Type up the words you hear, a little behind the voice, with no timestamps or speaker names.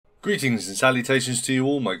Greetings and salutations to you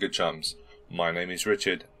all, my good chums. My name is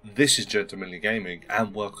Richard, this is Gentlemanly Gaming,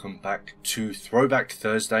 and welcome back to Throwback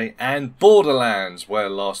Thursday and Borderlands, where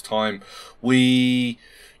last time we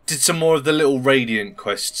did some more of the little Radiant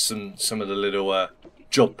quests and some of the little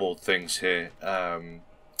job board things here.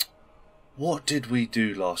 What did we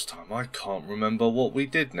do last time? I can't remember what we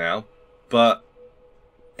did now, but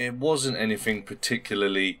it wasn't anything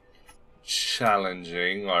particularly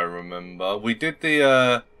challenging, I remember. We did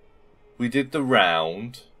the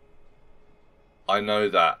round. I know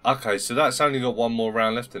that. Okay, so that's only got one more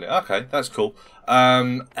round left in it. Okay, that's cool.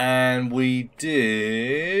 And we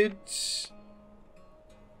did...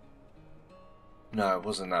 No, it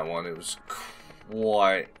wasn't that one. It was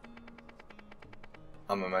quite...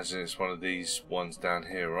 I'm imagining it's one of these ones down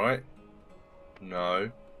here, right?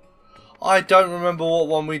 No. I don't remember what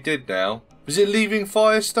one we did now. Was it leaving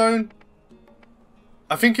Firestone?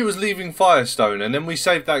 I think it was leaving Firestone, and then we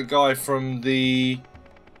saved that guy from the...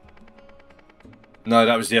 No,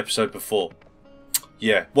 that was the episode before.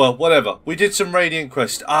 Yeah, well, whatever. We did some Radiant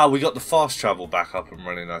quests. Ah, we got the fast travel back up and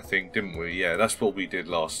running, I think, didn't we? Yeah, that's what we did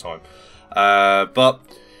last time. But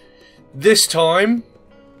this time...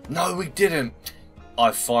 No, we didn't.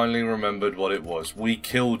 I finally remembered what it was. We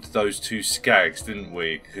killed those two skags, didn't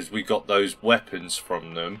we? Because we got those weapons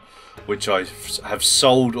from them, which I have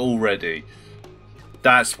sold already.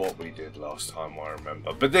 That's what we did last time, I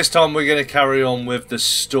remember. But this time we're going to carry on with the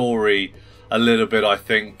story a little bit, I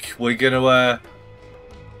think. We're going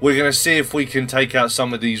to see if we can take out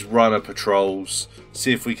some of these runner patrols.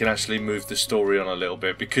 See if we can actually move the story on a little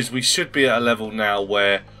bit. Because we should be at a level now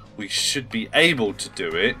where we should be able to do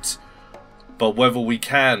it. But whether we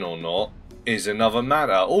can or not is another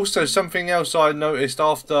matter. Also, something else I noticed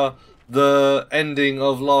after the ending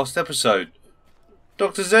of last episode.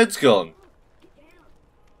 Dr. Zed's gone.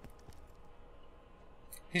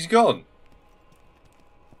 He's gone.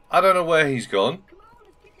 I don't know where he's gone.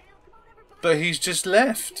 But he's just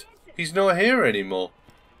left. He's not here anymore.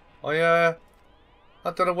 I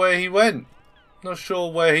don't know where he went. Not sure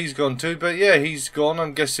where he's gone to, but yeah, he's gone.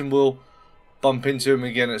 I'm guessing we'll bump into him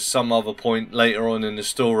again at some other point later on in the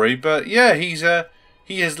story. But yeah, he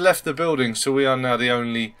has left the building, so we are now the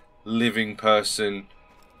only living person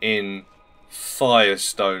in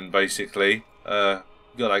Firestone, basically. Got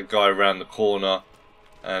that guy around the corner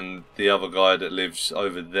and the other guy that lives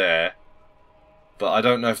over there. But I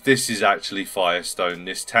don't know if this is actually Firestone,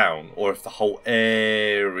 this town, or if the whole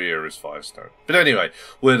area is Firestone. But anyway,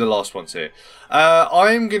 we're the last ones here.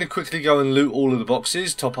 I am going to quickly go and loot all of the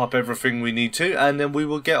boxes, top up everything we need to, and then we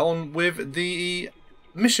will get on with the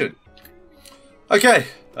mission. Okay,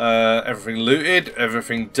 everything looted,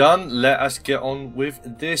 everything done. Let us get on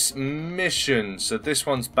with this mission. So this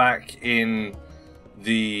one's back in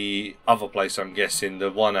the other place, I'm guessing, the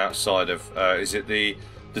one outside of, is it the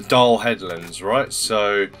Dial Headlands, right?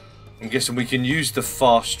 So I'm guessing we can use the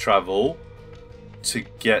fast travel to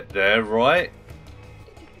get there, right?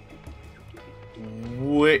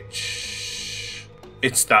 Which...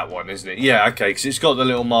 It's that one, isn't it? Yeah, okay, because it's got the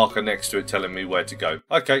little marker next to it telling me where to go.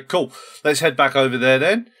 Okay, cool. Let's head back over there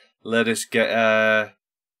then. Let us get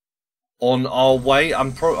on our way.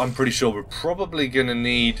 I'm pretty sure we're probably going to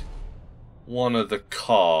need one of the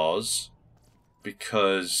cars,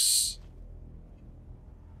 because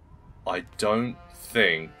I don't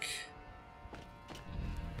think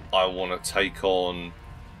I want to take on...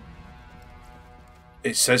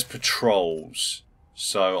 It says patrols,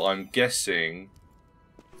 so I'm guessing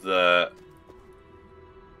that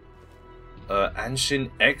Anshin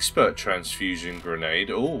Expert Transfusion Grenade.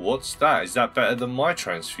 Oh, what's that? Is that better than my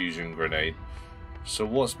Transfusion Grenade? So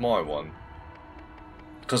what's my one?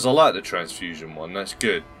 Because I like the Transfusion one, that's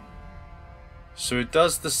good. So it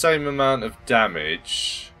does the same amount of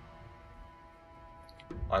damage.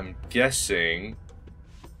 I'm guessing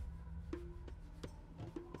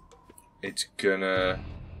it's gonna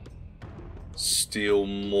steal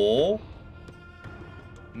more,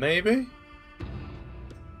 maybe?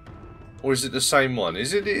 Or is it the same one?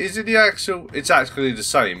 Is it the actual... It's actually the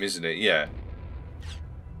same, isn't it? Yeah.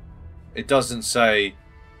 It doesn't say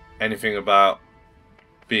anything about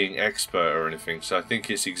being expert or anything, so I think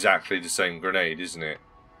it's exactly the same grenade, isn't it?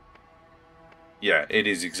 Yeah, it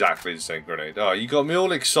is exactly the same grenade. Oh, you got me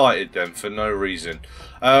all excited then for no reason.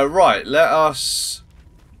 Right, let us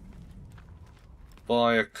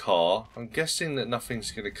buy a car. I'm guessing that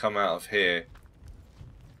nothing's going to come out of here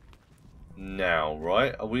now,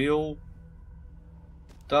 right? Are we all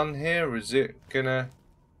done here? Or is it gonna...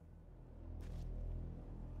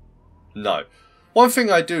 No. One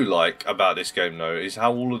thing I do like about this game though is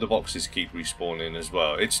how all of the boxes keep respawning as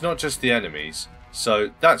well. It's not just the enemies.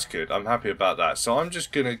 So that's good. I'm happy about that. So I'm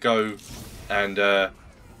just going to go and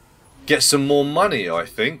get some more money, I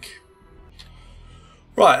think.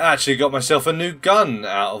 Right, I actually got myself a new gun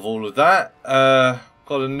out of all of that.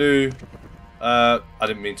 Got a new... I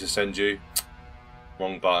didn't mean to send you.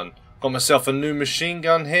 Wrong button. Got myself a new machine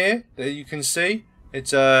gun here that you can see.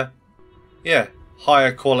 It's yeah,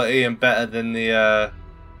 higher quality and better than the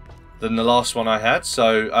last one I had.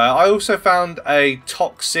 So I also found a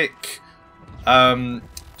toxic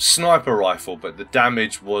sniper rifle, but the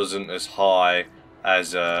damage wasn't as high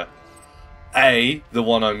as A, the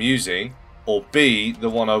one I'm using, or B, the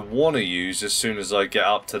one I want to use as soon as I get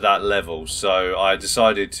up to that level. So I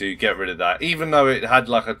decided to get rid of that. Even though it had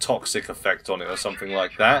like a toxic effect on it or something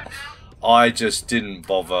like that, I just didn't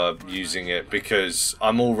bother using it because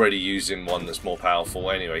I'm already using one that's more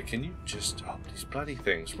powerful anyway. Can you just... oh, these bloody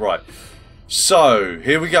things. Right. So,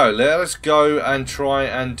 here we go. Let us go and try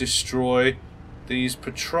and destroy these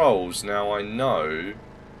patrols. Now, I know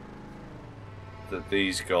that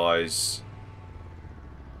these guys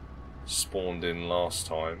spawned in last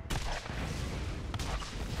time.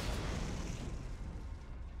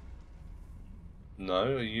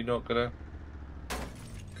 No, are you not gonna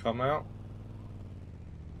come out?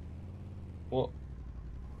 What?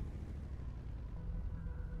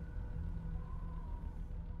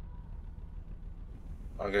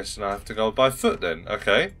 I guess now I have to go by foot then.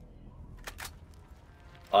 Okay.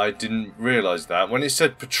 I didn't realise that. When it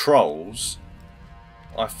said patrols,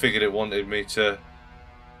 I figured it wanted me to...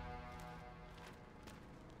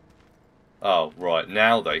 oh, right.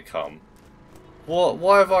 Now they come. What?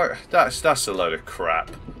 Why have I... That's a load of crap.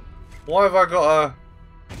 Why have I got a...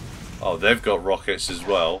 oh, they've got rockets as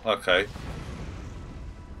well. Okay.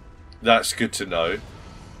 That's good to know.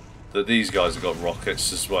 That these guys have got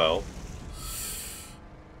rockets as well.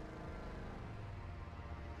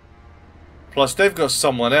 Plus, they've got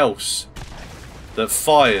someone else that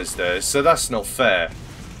fires theirs, so that's not fair.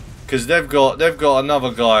 Because they've got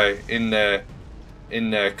another guy in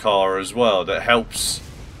their car as well that helps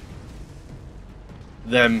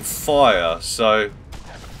them fire. So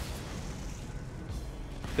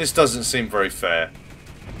this doesn't seem very fair.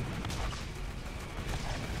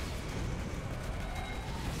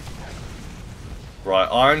 Right,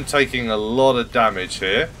 I'm taking a lot of damage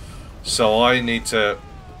here, so I need to...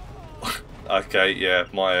 okay, yeah,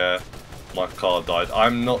 my car died.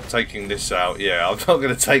 I'm not taking this out. Yeah, I'm not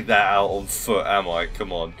going to take that out on foot, am I?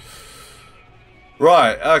 Come on.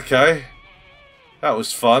 Right, okay. That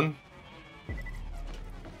was fun.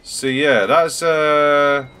 So yeah, that's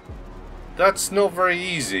not very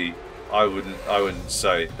easy. I wouldn't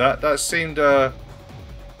say. That seemed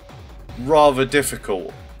rather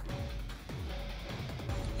difficult.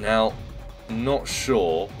 Now, not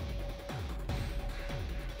sure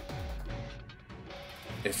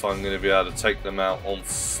if I'm going to be able to take them out on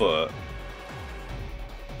foot.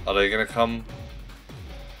 Are they going to come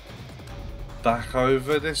back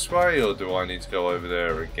over this way, or do I need to go over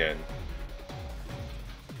there again?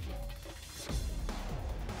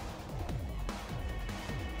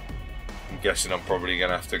 I'm guessing I'm probably going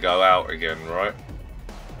to have to go out again, right?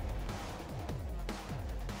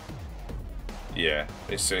 Yeah,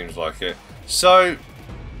 it seems like it. So,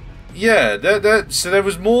 yeah, so there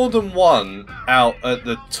was more than one out at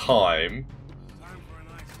the time.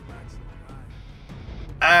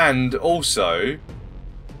 And also,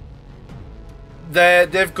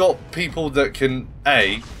 they've got people that can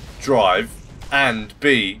A, drive, and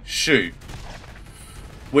B, shoot.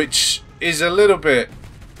 Which is a little bit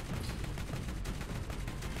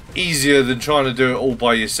easier than trying to do it all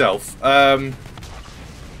by yourself.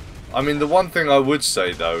 I mean, the one thing I would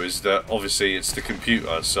say, though, is that obviously it's the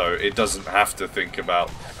computer, so it doesn't have to think about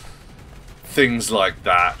things like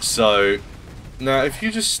that. So, now, if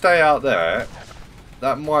you just stay out there,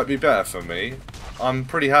 that might be better for me. I'm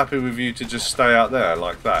pretty happy with you to just stay out there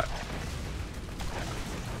like that.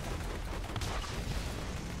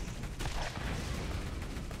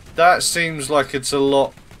 That seems like it's a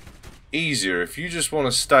lot easier if you just want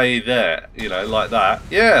to stay there, you know, like that.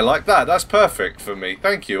 Yeah, like that. That's perfect for me.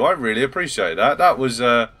 Thank you. I really appreciate that. That was,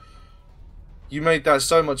 you made that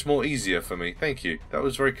so much more easier for me. Thank you. That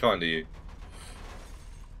was very kind of you.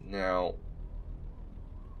 Now,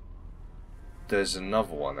 there's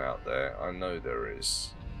another one out there. I know there is.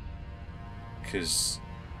 Because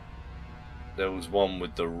there was one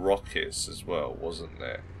with the rockets as well, wasn't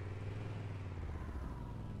there?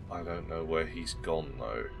 I don't know where he's gone,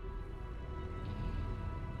 though.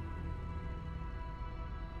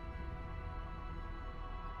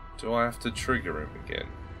 Do I have to trigger him again?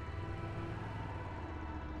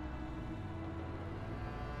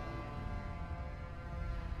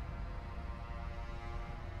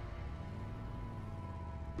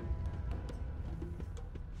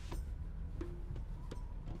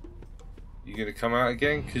 You gonna come out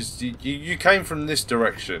again? Because you came from this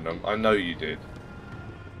direction. I know you did.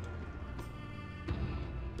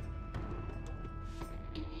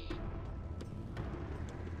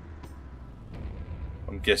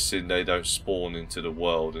 I'm guessing they don't spawn into the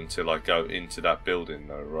world until I go into that building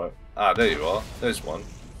though, right? Ah, there you are. There's one.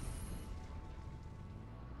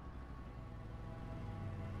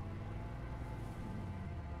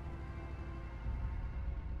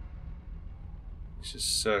 It's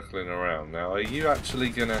just circling around. Now, are you actually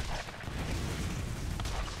gonna...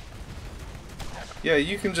 Yeah,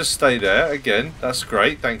 you can just stay there. Again, that's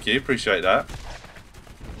great. Thank you. Appreciate that.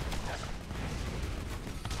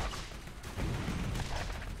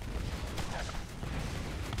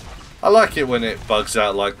 I like it when it bugs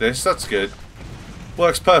out like this. That's good.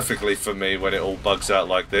 Works perfectly for me when it all bugs out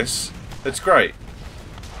like this. It's great.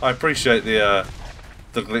 I appreciate the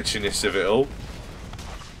glitchiness of it all.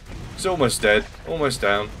 It's almost dead. Almost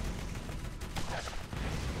down.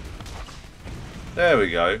 There we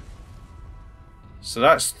go. So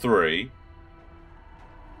that's 3.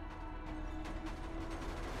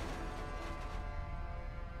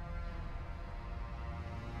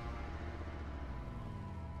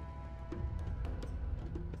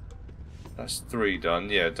 That's 3 done.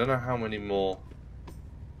 Yeah, don't know how many more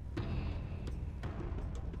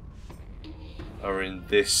are in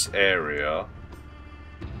this area.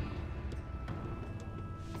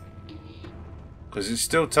 Because it's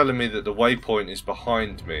still telling me that the waypoint is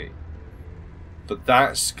behind me. But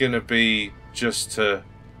that's going to be just to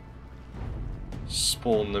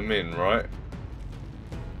spawn them in, right?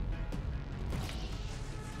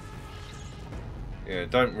 Yeah,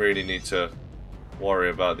 don't really need to worry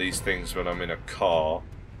about these things when I'm in a car.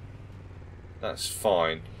 That's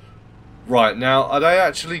fine. Right, now, are they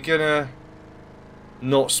actually gonna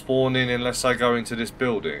not spawn in unless I go into this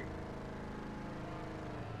building?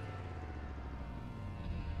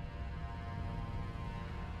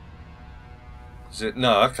 Is it?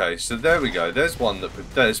 No, okay, so there we go. There's one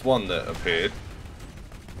that appeared.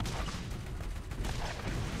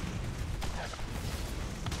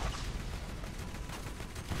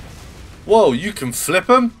 Whoa, you can flip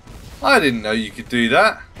them? I didn't know you could do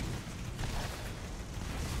that.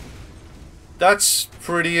 That's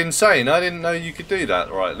pretty insane. I didn't know you could do that.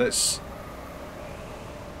 Right, let's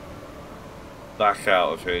back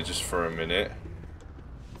out of here just for a minute.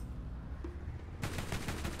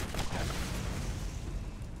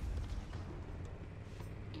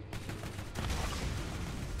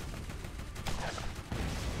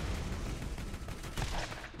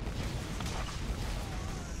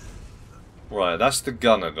 Right, that's the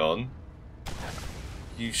gunner gone.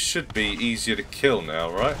 You should be easier to kill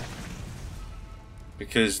now, right?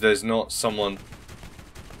 Because there's not someone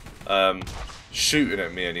shooting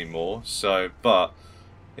at me anymore. So, but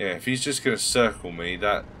yeah, if he's just going to circle me,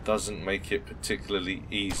 that doesn't make it particularly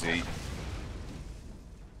easy.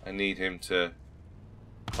 I need him to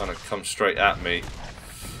kind of come straight at me.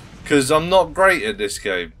 Because I'm not great at this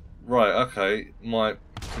game. Right, okay, my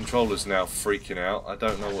controller's now freaking out. I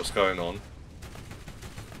don't know what's going on.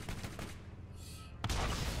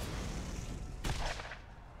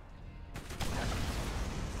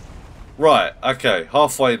 Right, okay,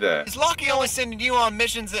 halfway there. Is Lockie only sending you on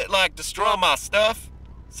missions that, like, destroy my stuff?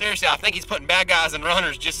 Seriously, I think he's putting bad guys and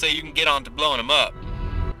runners just so you can get on to blowing them up.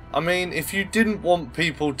 I mean, if you didn't want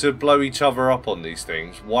people to blow each other up on these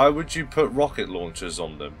things, why would you put rocket launchers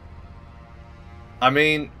on them? I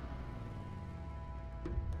mean...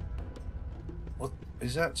 What,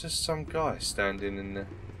 is that just some guy standing in there?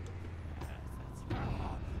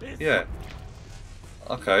 Yeah.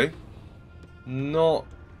 Okay. Not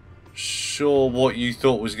sure what you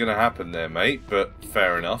thought was going to happen there, mate, but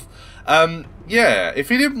fair enough. Yeah, if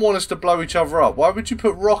you didn't want us to blow each other up, why would you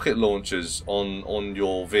put rocket launchers on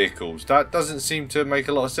your vehicles? That doesn't seem to make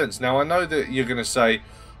a lot of sense. Now, I know that you're going to say,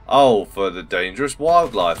 oh, for the dangerous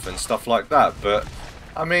wildlife and stuff like that, but,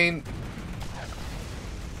 I mean,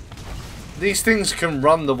 these things can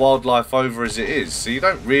run the wildlife over as it is, so you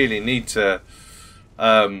don't really need to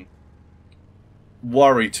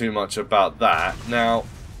worry too much about that. Now,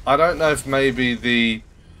 I don't know if maybe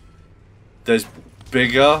there's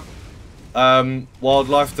bigger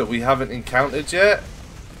wildlife that we haven't encountered yet.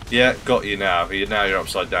 Yeah, got you now. Now you're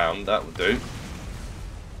upside down. That will do.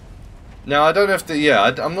 Now, I don't know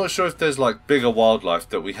if I'm not sure if there's like bigger wildlife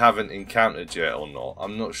that we haven't encountered yet or not.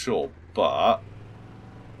 I'm not sure, but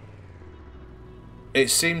it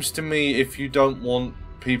seems to me if you don't want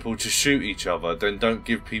people to shoot each other, then don't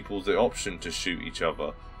give people the option to shoot each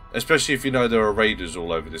other. Especially if you know there are raiders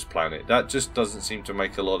all over this planet. That just doesn't seem to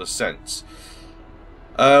make a lot of sense.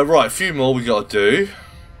 Right, a few more we got to do.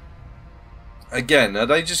 Again, are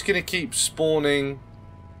they just going to keep spawning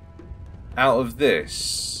out of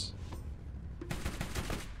this?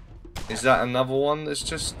 Is that another one that's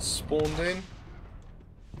just spawned in?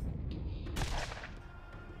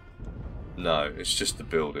 No, it's just the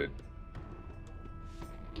building.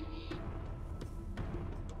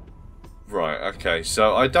 Right, okay,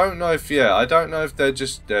 so I don't know if, yeah, I don't know if they're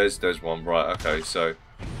just, there's one, right, okay, so.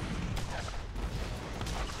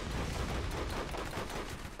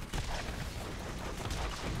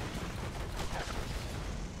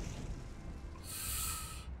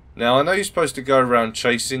 Now, I know you're supposed to go around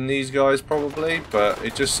chasing these guys, probably, but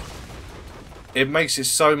it makes it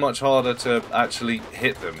so much harder to actually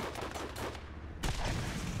hit them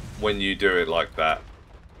when you do it like that.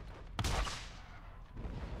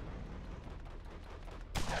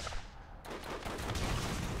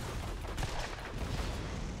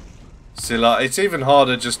 See, like, it's even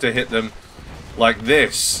harder just to hit them like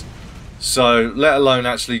this. So, let alone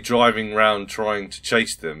actually driving around trying to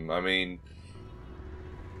chase them. I mean,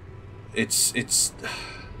 it's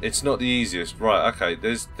not the easiest. Right, okay,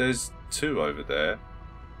 there's two over there.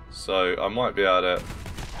 So, I might be able to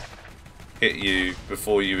hit you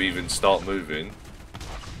before you even start moving.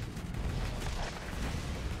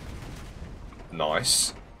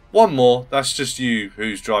 Nice. One more. That's just you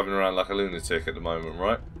who's driving around like a lunatic at the moment,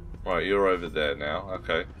 right? Right, you're over there now.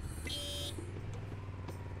 Okay.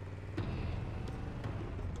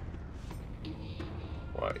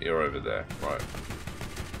 Right, you're over there. Right.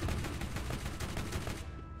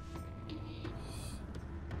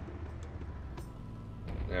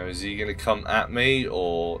 Now, is he going to come at me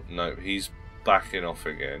or no? He's backing off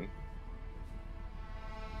again.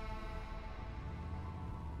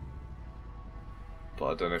 But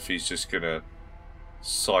I don't know if he's just going to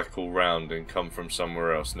cycle round and come from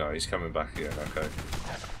somewhere else. No, he's coming back again. Okay.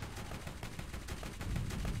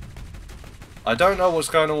 I don't know what's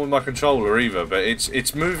going on with my controller either, but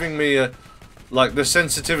it's moving me. Like the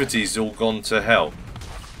sensitivity's all gone to hell.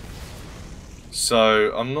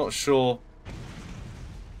 So I'm not sure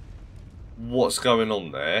what's going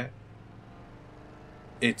on there.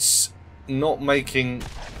 It's not making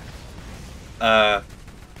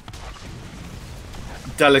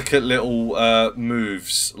delicate little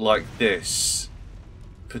moves like this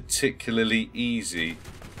particularly easy.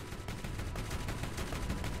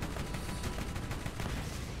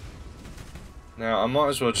 Now I might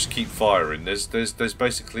as well just keep firing. There's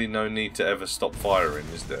basically no need to ever stop firing,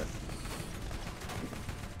 is there?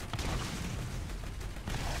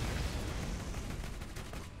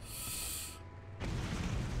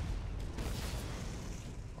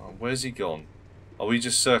 Oh, where's he gone? Are we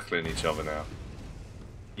just circling each other now?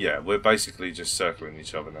 Yeah, we're basically just circling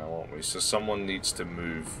each other now, aren't we? So someone needs to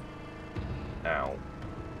move out.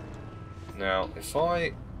 Now, if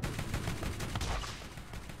I...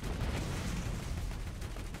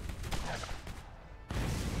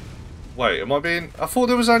 Wait, am I being... I thought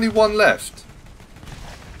there was only one left.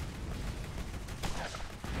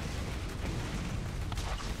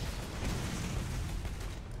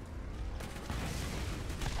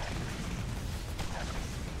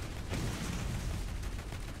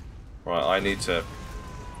 Right, I need to...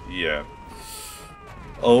 Yeah.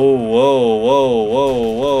 Oh, whoa, whoa,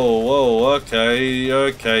 whoa, whoa, whoa,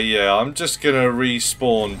 okay, yeah. I'm just gonna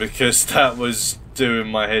respawn because that was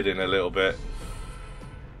doing my head in a little bit.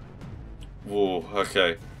 Whoa,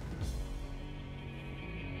 okay.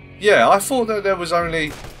 Yeah, I thought that there was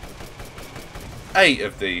only 8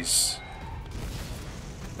 of these.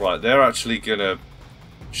 Right, they're actually gonna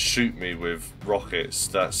shoot me with rockets.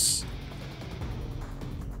 That's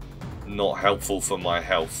not helpful for my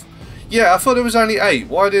health. Yeah, I thought there was only 8.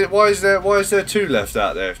 Why is there 2 left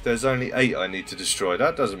out there if there's only 8 I need to destroy?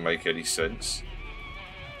 That doesn't make any sense.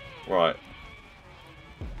 Right.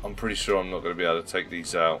 I'm pretty sure I'm not going to be able to take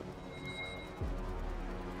these out.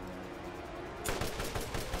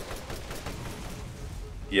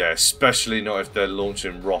 Yeah, especially not if they're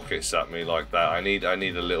launching rockets at me like that. I need a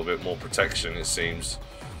little bit more protection, it seems.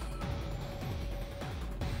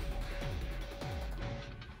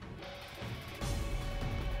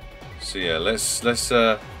 So yeah, let's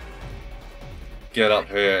get up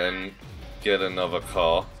here and get another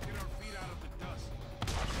car.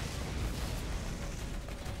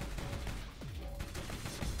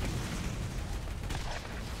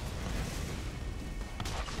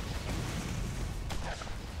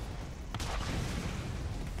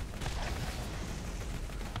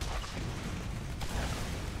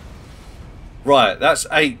 Right, that's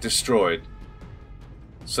 8 destroyed.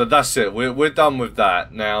 So that's it, we're done with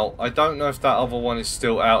that. Now, I don't know if that other one is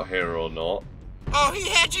still out here or not. Oh, he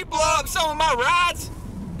had you blow up some of my rides?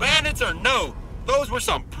 Bandits or no? Those were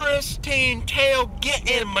some pristine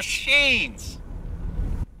tail-getting machines.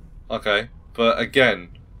 Okay, but again,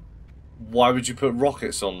 why would you put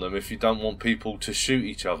rockets on them if you don't want people to shoot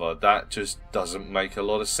each other? That just doesn't make a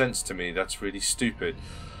lot of sense to me. That's really stupid.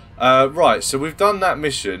 Right, so we've done that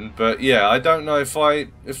mission, but yeah, I don't know if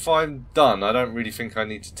I'm done. I don't really think I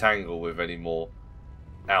need to tangle with any more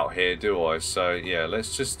out here, do I? So yeah,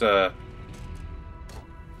 let's just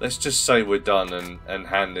say we're done and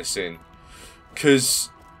hand this in,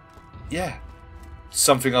 because yeah,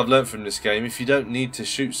 something I've learned from this game: if you don't need to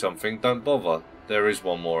shoot something, don't bother. There is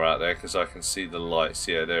one more out there because I can see the lights.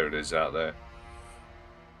 Yeah, there it is out there.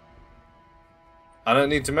 I don't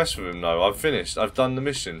need to mess with him though. I've finished. I've done the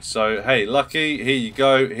mission. So hey, Lucky, here you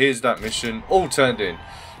go. Here's that mission all turned in.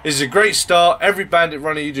 This is a great start. Every bandit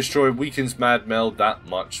runner you destroy weakens Mad Mel that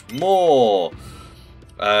much more.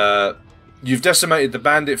 You've decimated the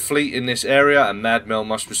bandit fleet in this area, and Mad Mel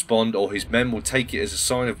must respond or his men will take it as a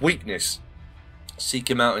sign of weakness.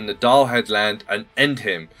 Seek him out in the Dial Headland and end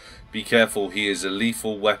him. Be careful, he is a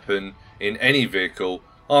lethal weapon in any vehicle.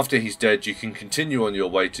 After he's dead, you can continue on your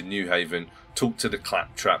way to New Haven. Talk to the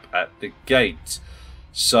claptrap at the gate.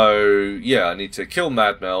 So, yeah, I need to kill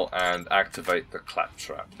Mad Mel and activate the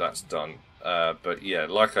claptrap. That's done. But, yeah,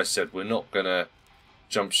 like I said, we're not going to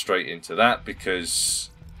jump straight into that because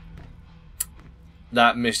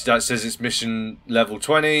that says it's mission level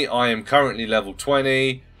 20. I am currently level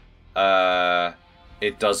 20.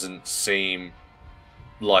 It doesn't seem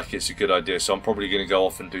like it's a good idea, so I'm probably going to go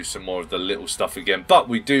off and do some more of the little stuff again. But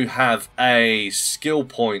we do have a skill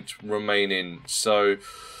point remaining, so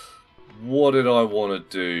what did I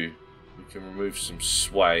want to do? We can remove some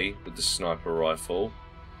sway with the sniper rifle.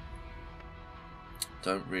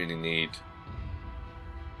 Don't really need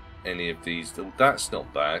any of these. That's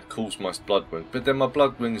not bad. Cools my blood wing, but then my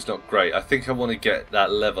blood wing's not great. I think I want to get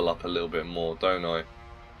that level up a little bit more, don't I?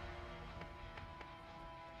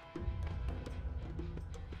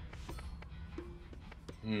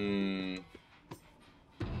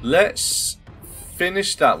 Let's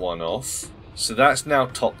finish that one off. So that's now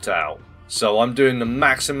topped out. So I'm doing the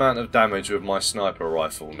max amount of damage with my sniper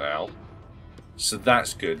rifle now. So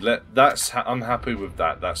that's good. I'm happy with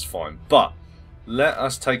that. That's fine. But let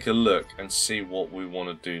us take a look and see what we want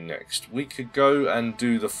to do next. We could go and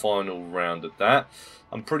do the final round of that.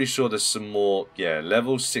 I'm pretty sure there's some more. Yeah,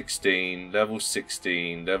 level 16, level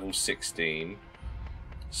 16, level 16.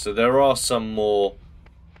 So there are some more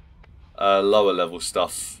lower level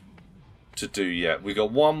stuff to do yet. We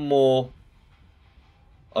got one more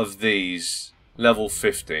of these, level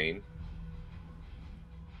 15.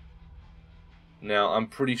 Now I'm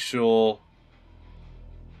pretty sure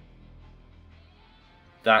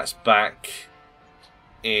that's back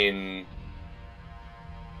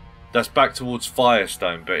towards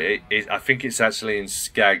Firestone, but I think it's actually in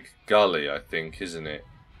Skag Gully, I think, isn't it?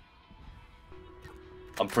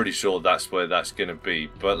 I'm pretty sure that's where that's going to be.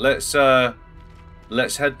 But let's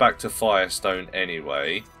head back to Firestone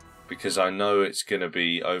anyway, because I know it's going to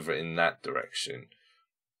be over in that direction.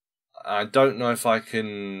 I don't know if I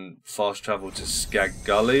can fast travel to Skag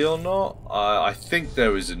Gully or not. I think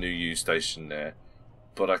there is a new U station there,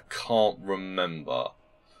 but I can't remember.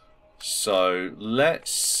 So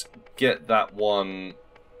let's get that one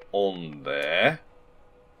on there.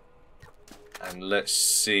 And let's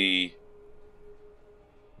see.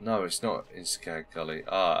 No, it's not in Skag Gully.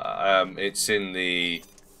 It's in the.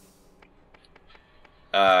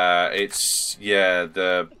 It's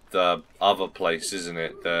the other place, isn't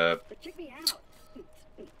it? The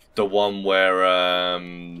one where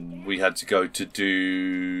we had to go to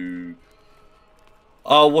do.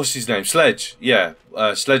 Oh, what's his name? Sledge. Yeah,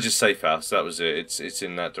 Sledge's safe house. That was it. It's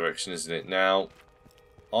in that direction, isn't it? Now,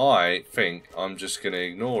 I think I'm just gonna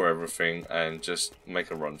ignore everything and just make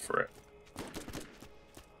a run for it.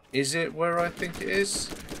 Is it where I think it is?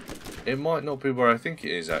 It might not be where I think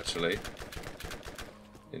it is, actually.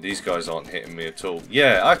 These guys aren't hitting me at all.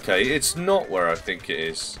 Yeah, okay, it's not where I think it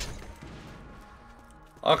is.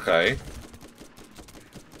 Okay.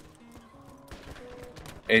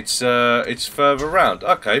 It's further around.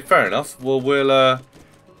 Okay, fair enough. Well, we'll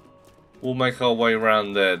make our way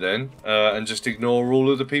around there then, and just ignore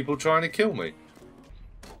all of the people trying to kill me.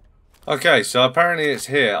 Okay, so apparently it's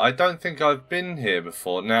here. I don't think I've been here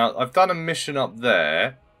before. Now, I've done a mission up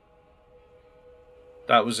there.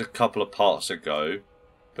 That was a couple of parts ago.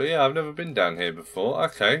 But yeah, I've never been down here before.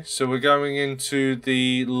 Okay, so we're going into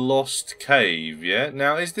the Lost Cave, yeah?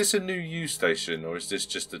 Now, is this a new U station, or is this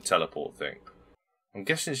just a teleport thing? I'm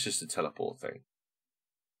guessing it's just a teleport thing.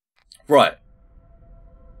 Right.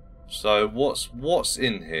 So, what's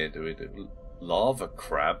in here, do we do? Lava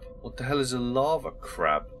crab? What the hell is a lava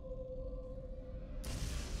crab?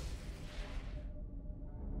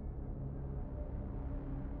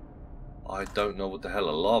 I don't know what the hell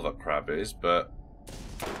a lava crab is, but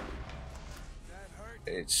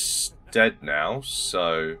it's dead now,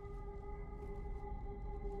 so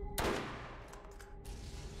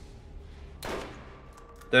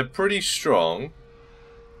they're pretty strong.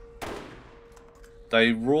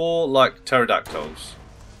 They roar like pterodactyls.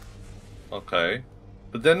 Okay.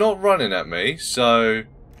 But they're not running at me, so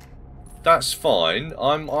that's fine.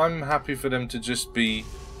 I'm happy for them to just be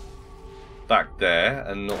back there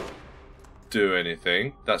and not do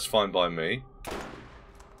anything. That's fine by me.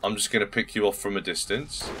 I'm just going to pick you off from a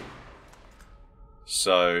distance.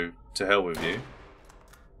 So, to hell with you.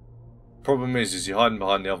 Problem is you're hiding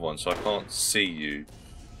behind the other one, so I can't see you.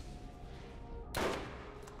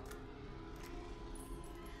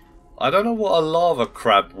 I don't know what a lava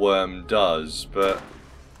crab worm does, but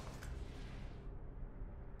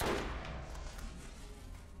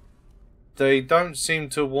they don't seem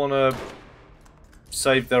to want to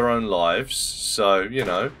save their own lives, so, you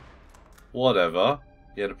know, whatever.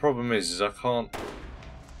 Yeah, the problem is I can't...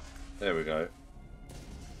 There we go.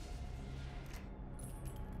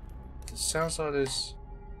 It sounds like there's...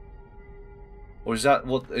 Or is that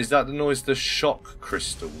the noise the shock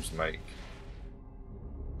crystals make?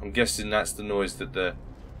 I'm guessing that's the noise that the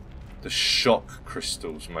shock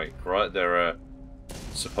crystals make, right? They're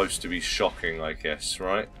supposed to be shocking, I guess,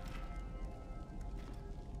 right?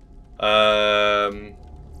 I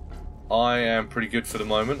am pretty good for the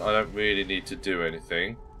moment. I don't really need to do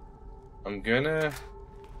anything. I'm gonna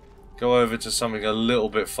go over to something a little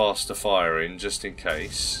bit faster firing, just in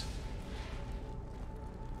case.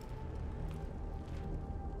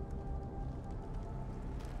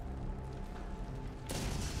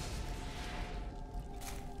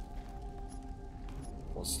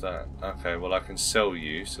 What's that? Okay, well I can sell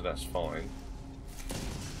you, so that's fine.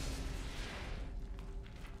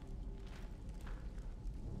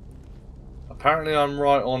 Apparently I'm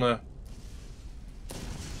right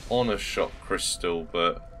on a shock crystal,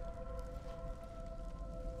 but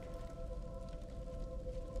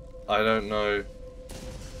I don't know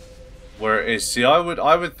where it is. See, I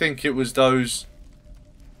would think it was those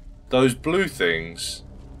blue things.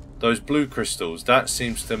 Those blue crystals, that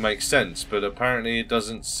seems to make sense, but apparently it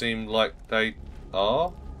doesn't seem like they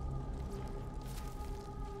are.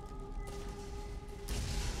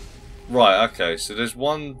 Right, okay, so there's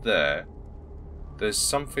one there. There's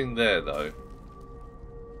something there, though.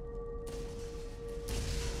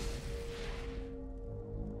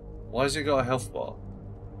 Why has it got a health bar?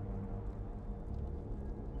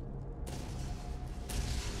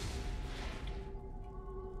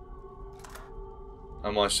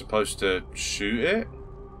 Am I supposed to shoot it?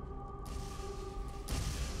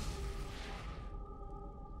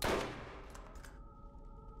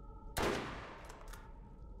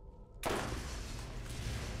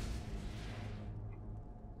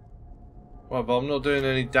 Well, but I'm not doing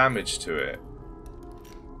any damage to it.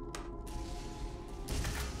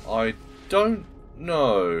 I don't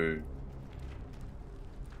know.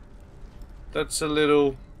 That's a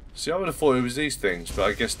little... See, I would have thought it was these things, but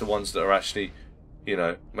I guess the ones that are actually... You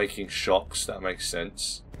know, making shocks, that makes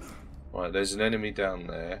sense. Right, there's an enemy down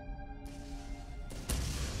there.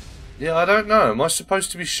 Yeah, I don't know. Am I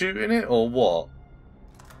supposed to be shooting it or what?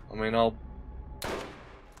 I mean, I'll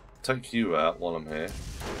take you out while I'm here.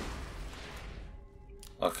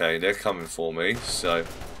 Okay, they're coming for me, so...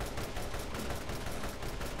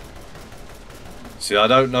 See, I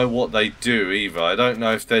don't know what they do either. I don't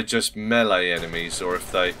know if they're just melee enemies or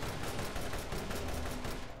if they...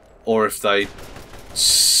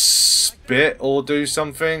 spit or do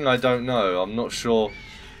something. I don't know. I'm not sure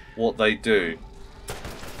what they do.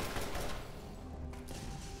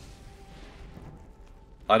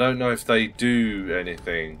 I don't know if they do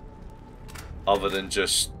anything other than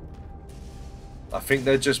just... I think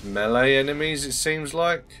they're just melee enemies, it seems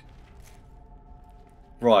like.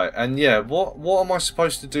 Right, and yeah, what am I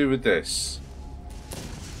supposed to do with this?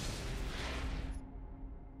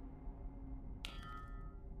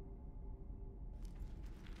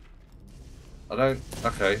 I don't...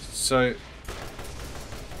 Okay, so...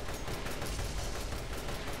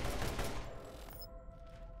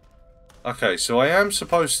 Okay, so I am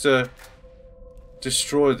supposed to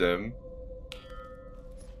destroy them.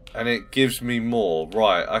 And it gives me more.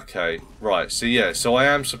 Right, okay. Right, so yeah, so I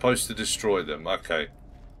am supposed to destroy them. Okay.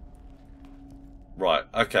 Right,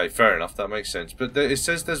 okay, fair enough, that makes sense. But it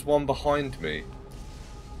says there's one behind me.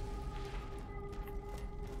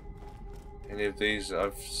 Any of these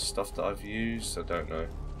stuff that I've used? I don't know.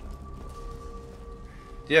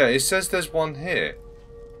 Yeah, it says there's one here.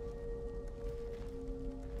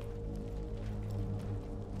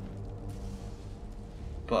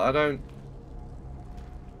 But I don't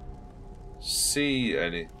see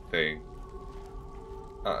anything.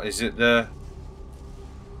 Is it there?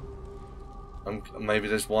 Maybe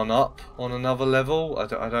there's one up on another level?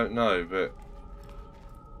 I don't know, but...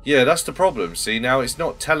 Yeah, that's the problem. See, now it's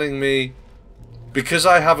not telling me... Because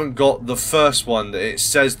I haven't got the first one that it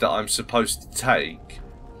says that I'm supposed to take.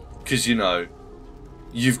 Because, you know,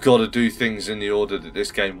 you've got to do things in the order that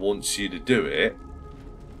this game wants you to do it.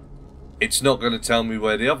 It's not going to tell me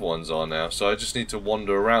where the other ones are now. So I just need to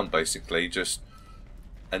wander around, basically, just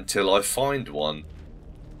until I find one.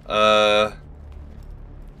 Left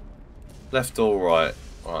or right?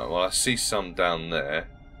 Alright, well, I see some down there.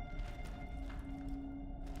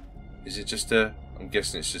 Is it just a... I'm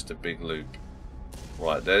guessing it's just a big loop.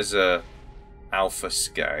 Right, there's a alpha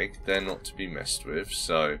skag. They're not to be messed with,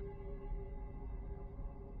 so...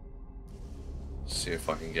 See if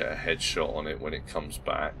I can get a headshot on it when it comes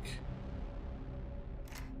back.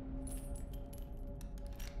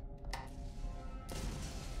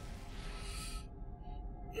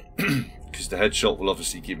 Because the headshot will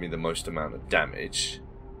obviously give me the most amount of damage.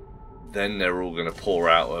 Then they're all going to pour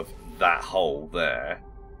out of that hole there.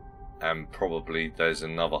 And probably there's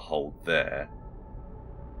another hole there.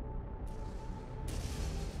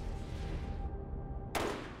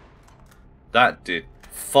 That did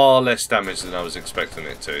far less damage than I was expecting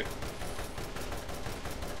it to.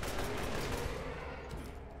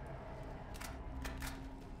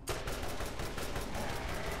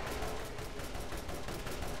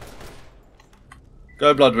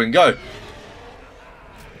 Go, Bloodwing, go!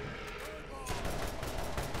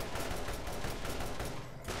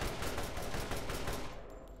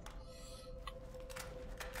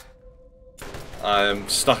 I am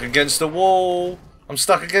stuck against the wall! I'm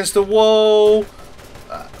stuck against the wall!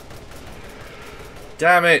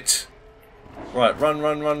 Damn it! Right,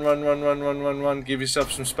 run. Give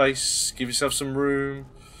yourself some space. Give yourself some room.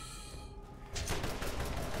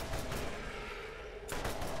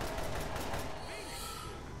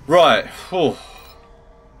 Right. Whew.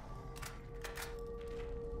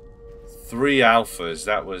 3 alphas.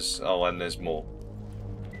 That was... Oh, and there's more.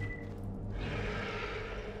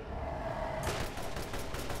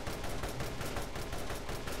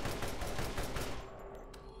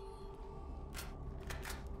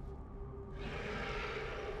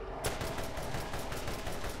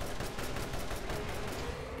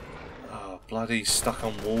 Oh, bloody stuck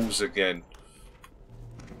on walls again.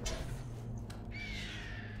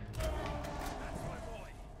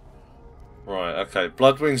 Right, okay.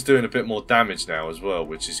 Bloodwing's doing a bit more damage now as well,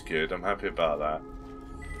 which is good. I'm happy about that.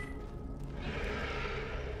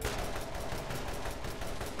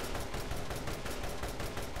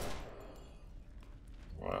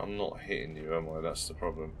 Right, I'm not hitting you, am I? That's the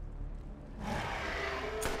problem.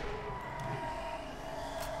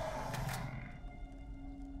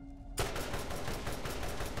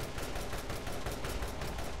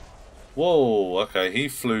 Whoa, okay. He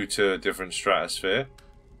flew to a different stratosphere.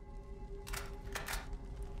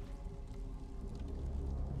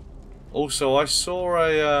 Also, I saw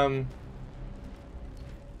a,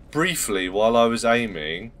 briefly, while I was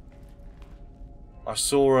aiming, I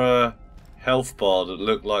saw a health bar that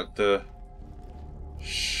looked like the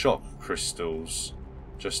shock crystals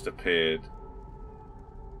just appeared.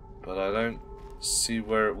 But I don't see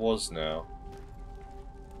where it was now.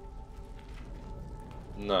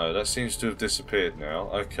 No, that seems to have disappeared now.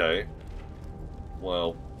 Okay.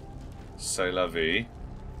 Well, c'est la vie.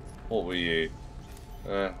 What were you?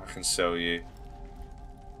 I can sell you.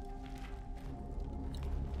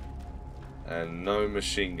 And no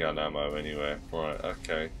machine gun ammo anywhere. Right,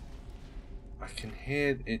 okay. I can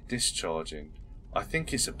hear it discharging. I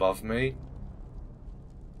think it's above me.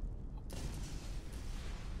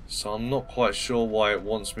 So I'm not quite sure why it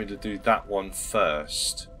wants me to do that one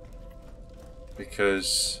first.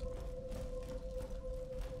 Because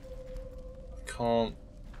I can't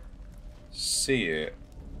see it.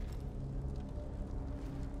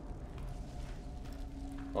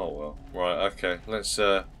 Oh well. Right, okay. Let's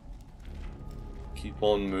keep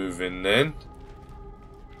on moving then.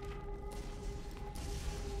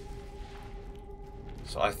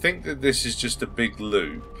 So I think that this is just a big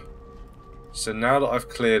loop. So now that I've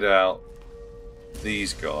cleared out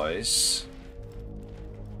these guys,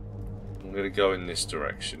 I'm going to go in this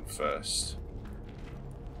direction first.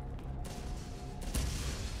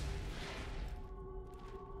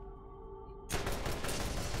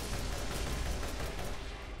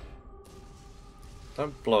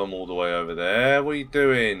 Don't blow them all the way over there. What are you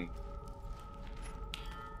doing?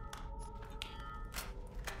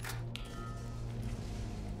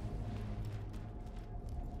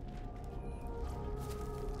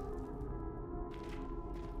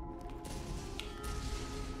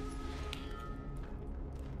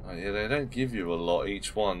 Oh, yeah, they don't give you a lot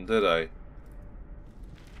each one, do they?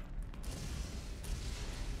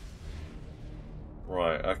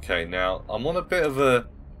 Right, okay, now I'm on a bit of a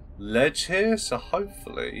ledge here, so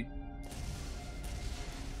hopefully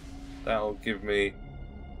that'll give me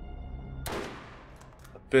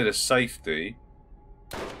a bit of safety,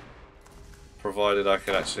 provided I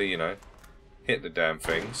can actually, you know, hit the damn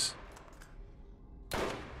things.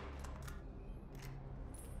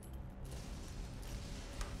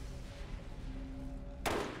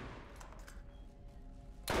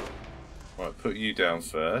 Right, put you down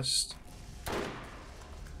first.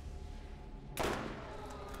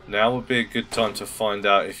 Now would be a good time to find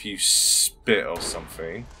out if you spit or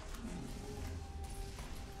something.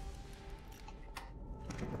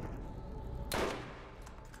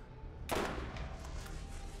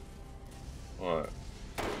 Right.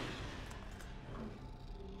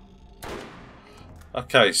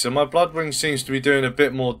 Okay, so my Bloodwing seems to be doing a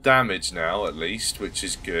bit more damage now, at least, which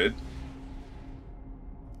is good.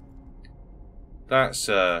 That's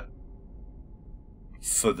for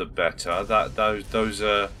the better.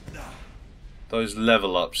 Those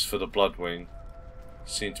level ups for the Bloodwing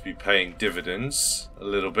seem to be paying dividends a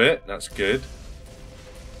little bit. That's good.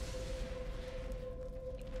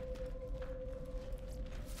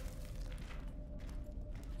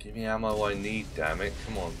 Give me ammo I need, damn it.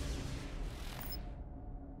 Come on.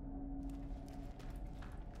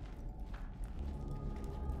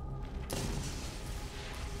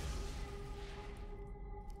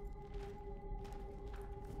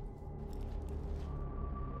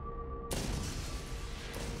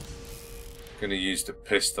 Gonna use the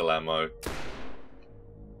pistol ammo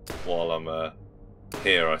while I'm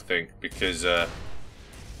here, I think, because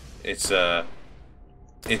it's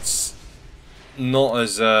not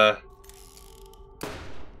as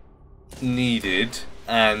needed,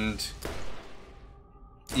 and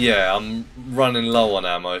yeah, I'm running low on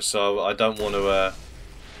ammo, so I don't want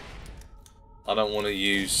to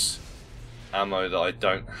use ammo that I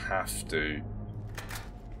don't have to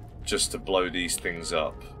just to blow these things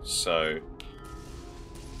up. So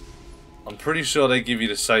I'm pretty sure they give you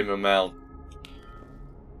the same amount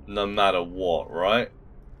no matter what, right?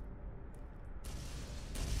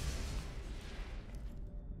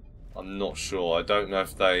 I'm not sure. I don't know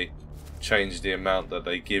if they change the amount that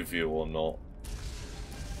they give you or not,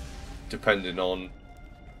 depending on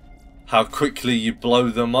how quickly you blow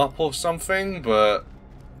them up or something, but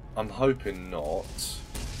I'm hoping not.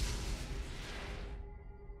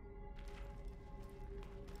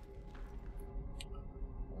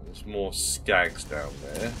 There's more skags down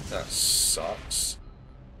there. That sucks.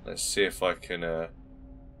 Let's see if I can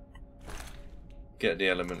get the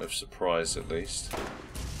element of surprise at least.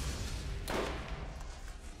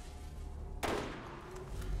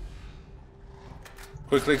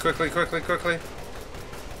 Quickly, quickly, quickly, quickly.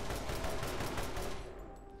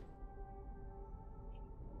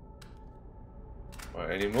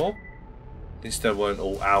 Right, any more? At least there weren't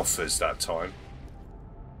all alphas that time.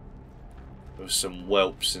 There was some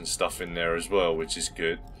whelps and stuff in there as well, which is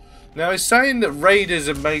good. Now, it's saying that raiders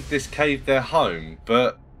have made this cave their home,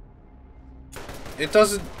 but it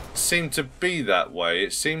doesn't seem to be that way.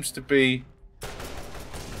 It seems to be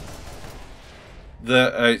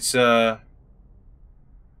that it's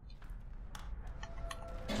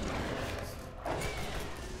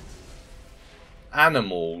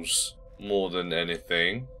animals more than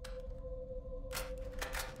anything.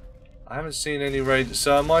 I haven't seen any raiders.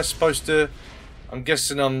 So am I supposed to... I'm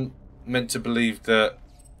guessing I'm meant to believe that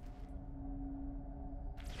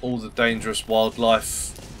all the dangerous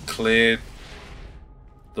wildlife cleared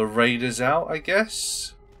the raiders out, I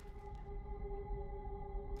guess?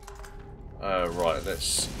 Right,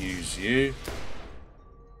 let's use you.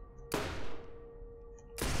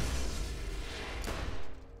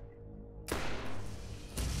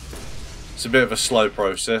 It's a bit of a slow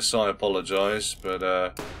process, I apologise,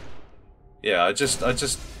 but yeah, I just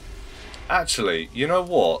actually, you know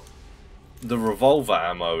what? The revolver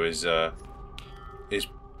ammo is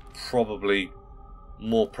probably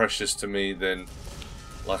more precious to me than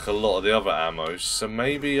like a lot of the other ammos, so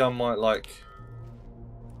maybe I might like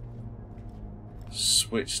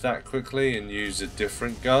switch that quickly and use a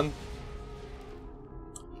different gun.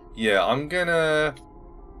 Yeah, I'm gonna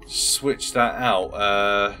switch that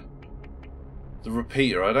out. The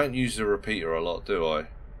repeater, I don't use the repeater a lot, do I?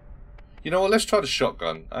 You know what, let's try the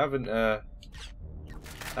shotgun. I haven't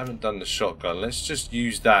done the shotgun. Let's just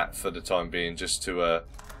use that for the time being, just to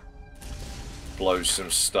blow some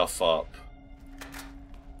stuff up,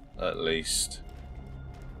 at least,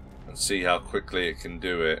 and see how quickly it can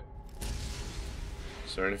do it.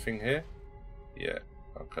 Is there anything here? Yeah.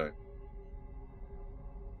 Okay.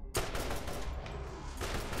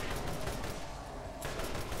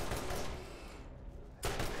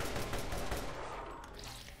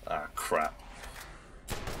 Ah, crap.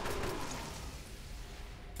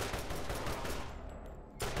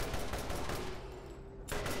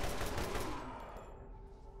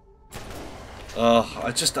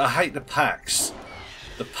 I hate the packs.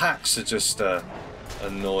 The packs are just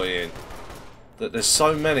annoying. That there's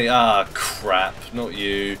so many. Ah, crap. Not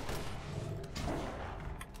you.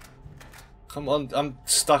 Come on, I'm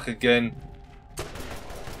stuck again.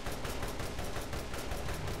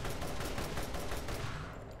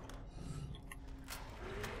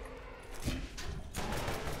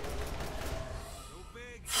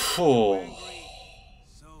 Phew.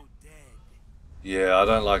 Yeah, I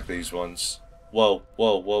don't like these ones. Whoa,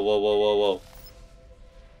 whoa, whoa, whoa, whoa, whoa, whoa.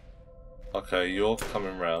 Okay, you're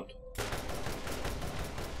coming round.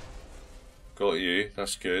 Got you,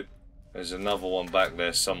 that's good. There's another one back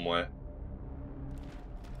there somewhere.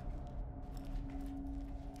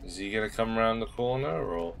 Is he gonna come around the corner,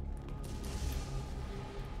 or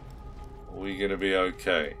are we gonna be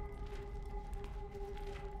okay?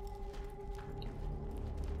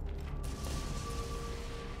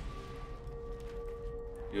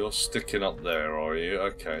 You're sticking up there, are you?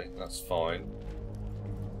 Okay, that's fine.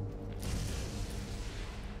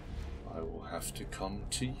 I will have to come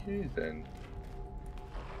to you then.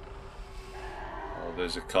 Oh,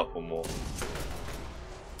 there's a couple more.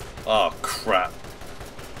 Oh, crap.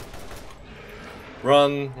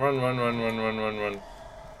 Run, run, run, run, run, run, run, run.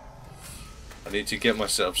 I need to get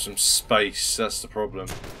myself some space, that's the problem.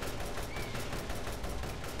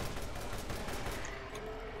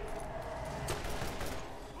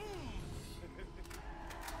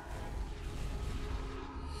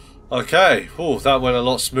 Okay, oh, that went a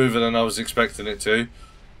lot smoother than I was expecting it to.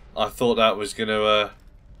 I thought that was going to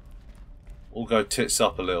all go tits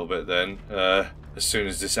up a little bit then, as soon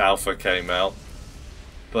as this alpha came out.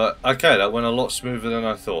 But, okay, that went a lot smoother than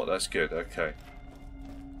I thought. That's good, okay.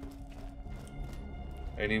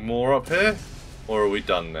 Any more up here? Or are we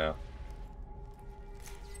done now?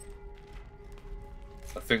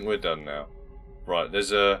 I think we're done now. Right,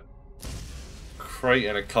 there's a crate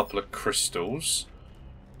and a couple of crystals.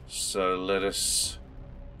 So let us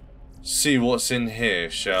see what's in here,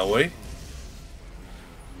 shall we?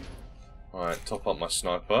 Alright, top up my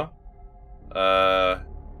sniper. I'll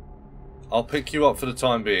pick you up for the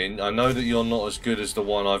time being. I know that you're not as good as the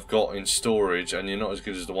one I've got in storage, and you're not as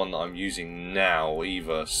good as the one that I'm using now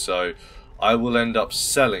either. So I will end up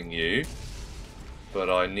selling you, but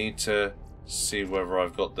I need to see whether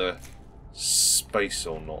I've got the space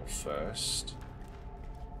or not first.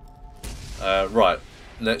 Right.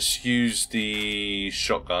 Let's use the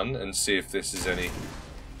shotgun and see if this is any...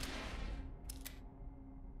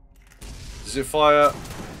 Does it fire?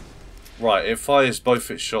 Right, it fires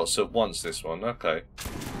both its shots at once, this one. Okay.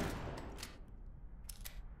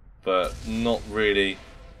 But not really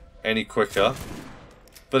any quicker.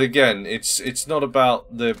 But again, it's not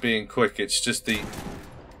about the being quick, it's just the...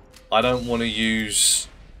 I don't want to use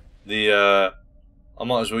the... I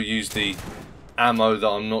might as well use the ammo that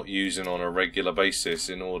I'm not using on a regular basis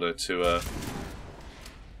in order to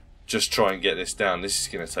just try and get this down. This is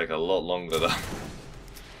going to take a lot longer though.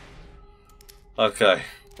 Okay,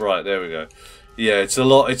 right, there we go. Yeah, it's a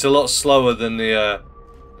lot slower than the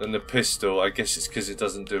pistol. I guess it's because it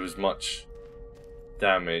doesn't do as much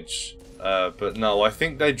damage. But no, I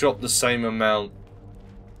think they drop the same amount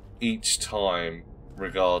each time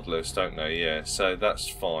regardless, don't they? Yeah, so that's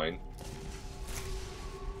fine.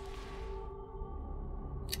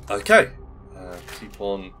 Okay, keep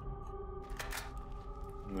on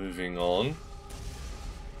moving on.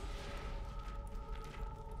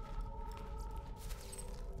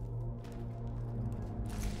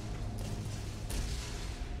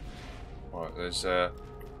 Right, there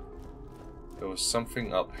was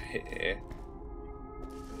something up here.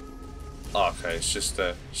 Oh, okay, it's just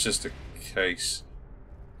a case.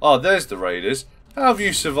 Oh, there's the raiders. How have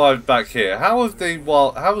you survived back here? How has the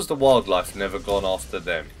wildlife never gone after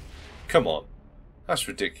them? Come on. That's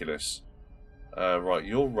ridiculous. Right,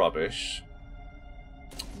 you're rubbish.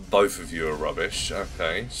 Both of you are rubbish.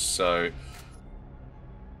 Okay, so...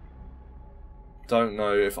 Don't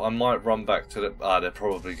know if... I might run back to the... Ah, they're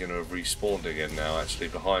probably going to have respawned again now, actually,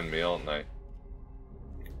 behind me, aren't they?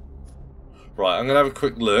 Right, I'm going to have a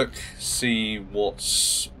quick look. See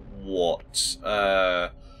what's what.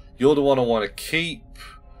 You're the one I want to keep.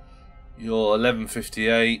 You're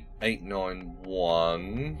 1158,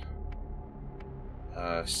 891,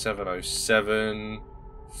 707,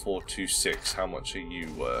 426. How much are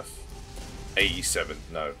you worth? 87.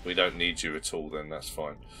 No, we don't need you at all then, that's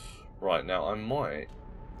fine. Right, now I might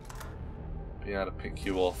be able to pick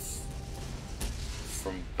you off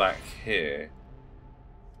from back here.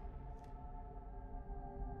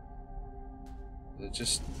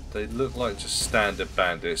 They look like just standard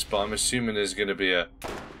bandits, but I'm assuming there's going to be a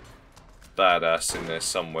badass in there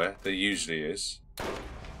somewhere. There usually is.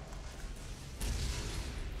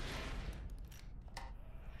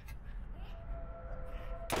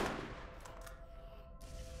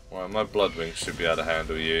 Right, my Bloodwing should be able to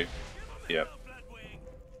handle you. Yep.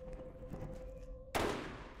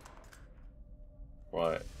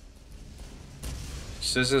 Right.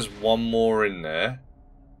 Says there's one more in there.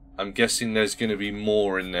 I'm guessing there's going to be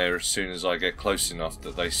more in there as soon as I get close enough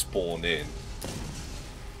that they spawn in.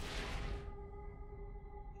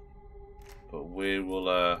 But we will,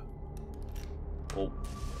 oh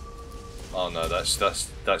no,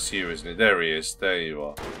 that's you, isn't it? There he is. There you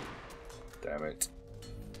are. Damn it.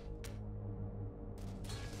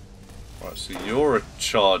 Right, so you're a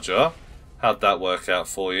charger. How'd that work out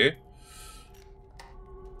for you?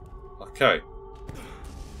 Okay.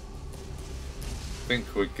 I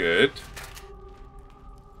think we're good.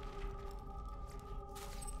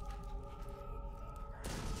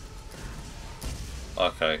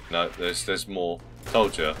 Okay, no, there's more.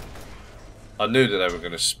 Told you. I knew that they were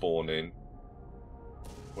going to spawn in.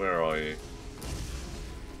 Where are you?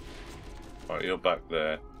 Right, you're back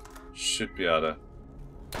there. Should be able to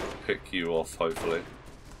pick you off, hopefully.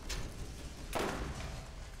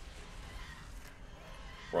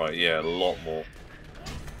 Right, yeah, a lot more.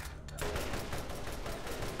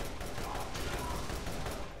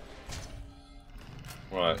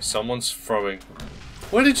 Right, someone's throwing...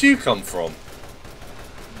 Where did you come from?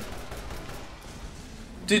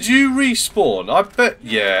 Did you respawn? I bet...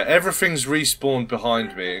 Yeah, everything's respawned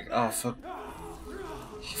behind me. Oh, for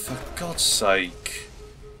God's sake.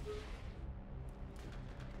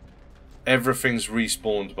 Everything's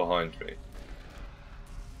respawned behind me.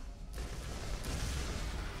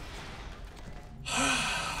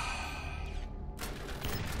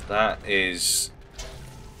 That is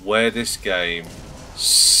where this game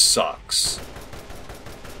sucks.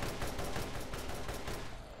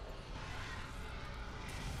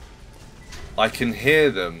 I can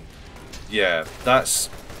hear them. Yeah, that's...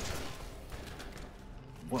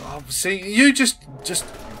 Well, see, you just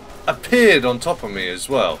appeared on top of me as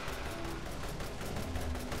well.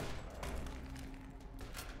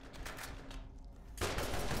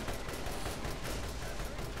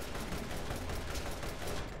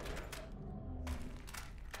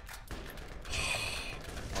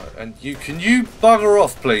 And can you bugger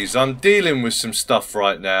off, please? I'm dealing with some stuff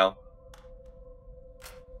right now.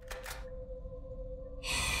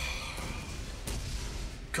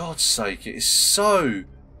 God's sake, it is so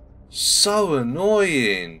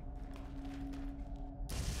annoying.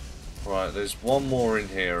 Right, there's one more in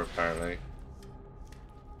here apparently.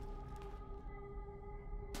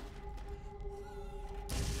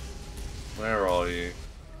 Where are you?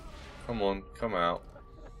 Come on, come out.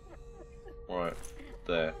 Right,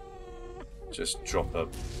 there. Just drop a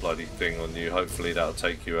bloody thing on you. Hopefully that'll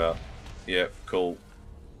take you out. Yep, cool.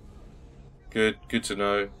 Good to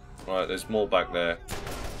know. Right, there's more back there.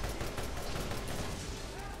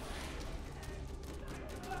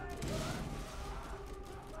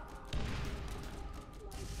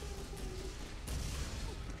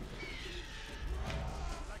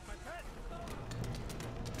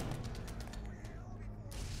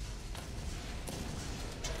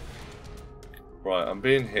 Right, I'm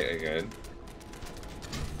being hit again.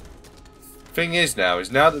 Thing is now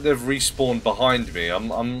that they've respawned behind me,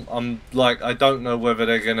 I'm like, I don't know whether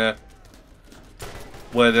they're gonna,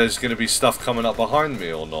 where there's gonna be stuff coming up behind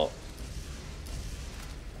me or not.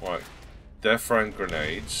 Right, they're throwing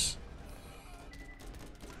grenades.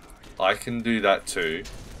 I can do that too.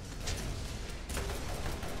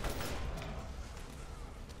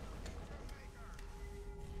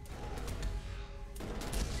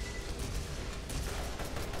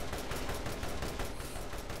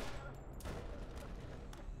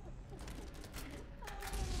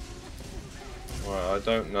 I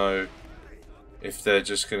don't know if they're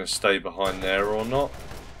just going to stay behind there or not.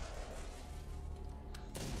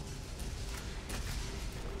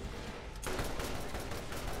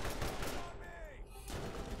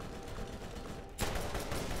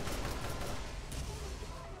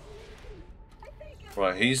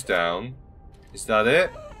 Right, he's down. Is that it?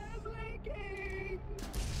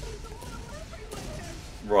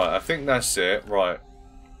 Right, I think that's it. Right.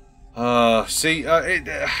 See,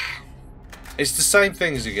 it's the same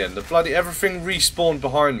things again. The bloody everything respawned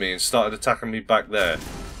behind me and started attacking me back there.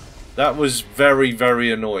 That was very,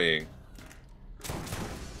 very annoying.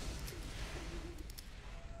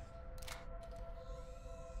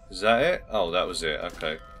 Is that it? Oh, that was it.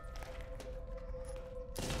 Okay.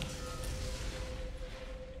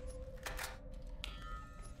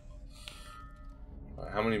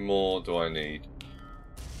 Right, how many more do I need?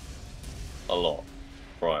 A lot.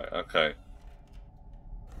 Right, okay.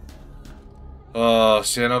 Oh,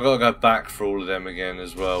 see, and I've got to go back for all of them again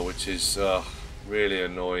as well, which is really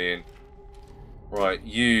annoying. Right,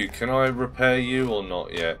 you. Can I repair you or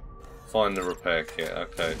not yet? Find the repair kit.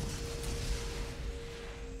 Okay.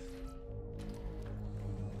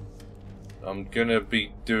 I'm gonna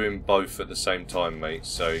be doing both at the same time, mate,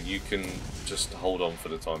 so you can just hold on for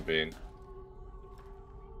the time being.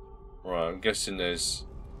 Right, I'm guessing there's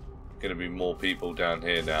gonna be more people down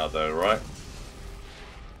here now though, right?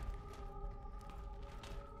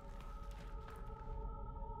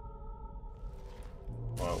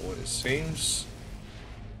 Right, well it seems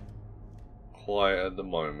quiet at the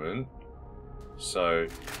moment, so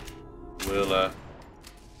we'll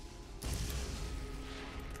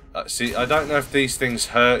see, I don't know if these things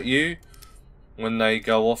hurt you when they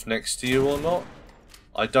go off next to you or not.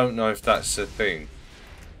 I don't know if that's a thing.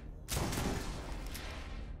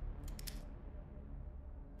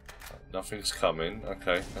 Nothing's coming.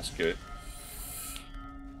 Okay, that's good.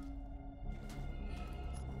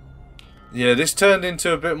 Yeah, this turned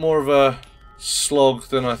into a bit more of a slog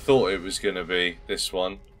than I thought it was going to be, this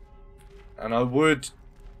one. And I would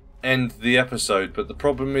end the episode, but the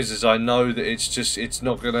problem is I know that it's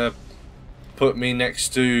not going to put me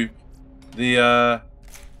next to the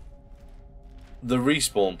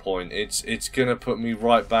respawn point. It's going to put me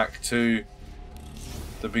right back to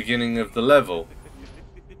the beginning of the level.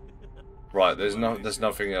 Right, there's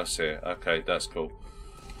nothing else here. Okay, that's cool.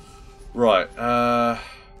 Right,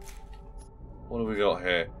 what do we got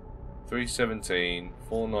here? 317,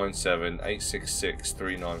 497, 866,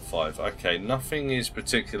 395. Okay, nothing is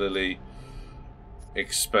particularly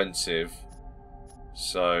expensive.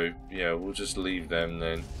 So, yeah, we'll just leave them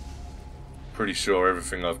then. Pretty sure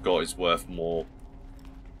everything I've got is worth more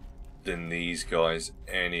than these guys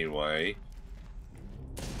anyway.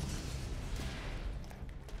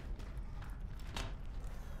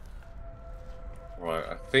 Right,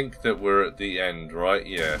 I think that we're at the end, right?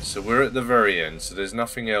 Yeah, so we're at the very end, so there's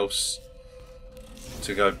nothing else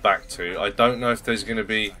to go back to. I don't know if there's going to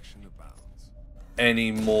be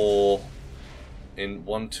any more in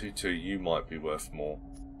 122. You might be worth more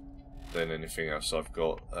than anything else I've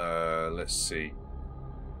got. Let's see.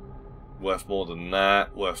 Worth more than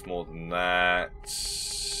that, worth more than that.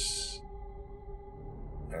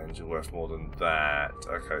 And you're worth more than that.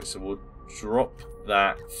 Okay, so we'll drop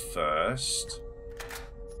that first,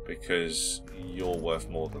 because you're worth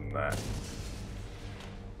more than that.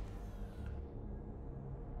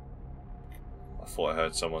 I thought I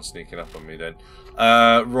heard someone sneaking up on me then.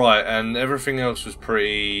 Right, and everything else was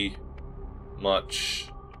pretty much...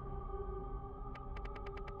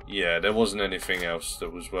 Yeah, there wasn't anything else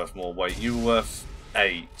that was worth more. Wait, you were worth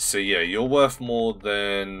 8. So yeah, you're worth more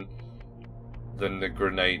than the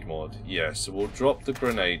grenade mod. Yeah, so we'll drop the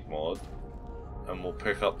grenade mod. And we'll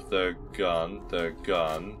pick up the gun. There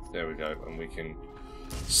we go. And we can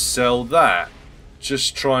sell that.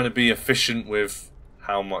 Just trying to be efficient with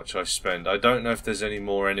how much I spend. I don't know if there's any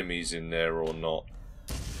more enemies in there or not.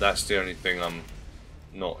 That's the only thing I'm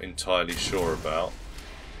not entirely sure about.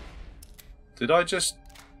 Did I just...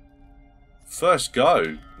 First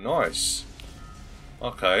go? Nice.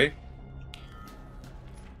 Okay.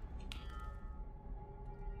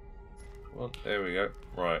 Well, there we go.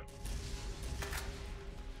 Right.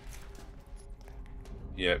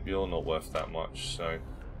 Yep, you're not worth that much, so...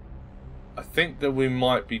 I think that we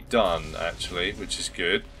might be done, actually, which is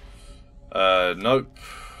good. Nope.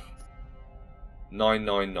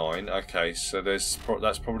 999. Okay, so that's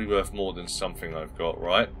probably worth more than something I've got,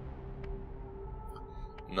 right?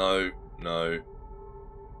 No, no.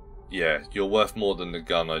 Yeah, you're worth more than the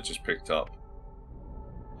gun I just picked up.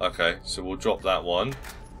 Okay, so we'll drop that one.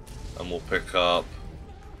 And we'll pick up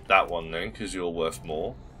that one then, because you're worth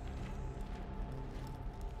more.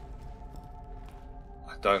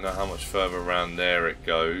 Don't know how much further around there it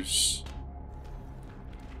goes.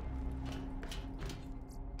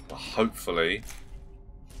 But hopefully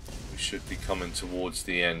we should be coming towards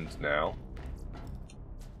the end now.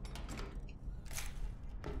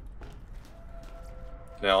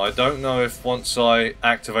 Now I don't know if once I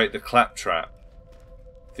activate the claptrap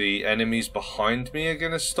the enemies behind me are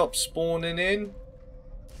going to stop spawning in.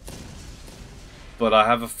 But I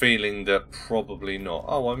have a feeling that probably not.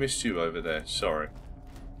 Oh, I missed you over there. Sorry.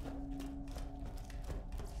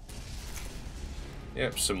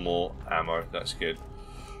 Yep, some more ammo. That's good.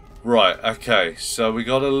 Right, okay. So we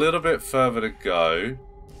got a little bit further to go.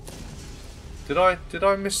 Did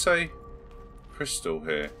I miss a crystal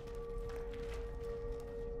here?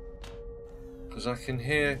 Because I can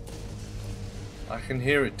hear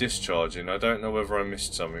it discharging. I don't know whether I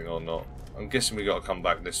missed something or not. I'm guessing we got to come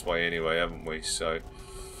back this way anyway, haven't we? So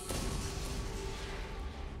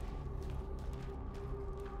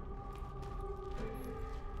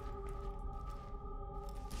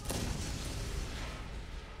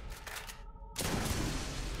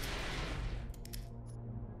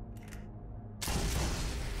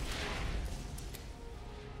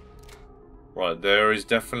right, there is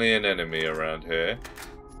definitely an enemy around here.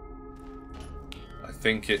 I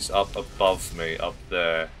think it's up above me, up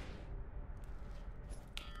there.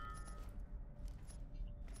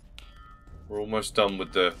 We're almost done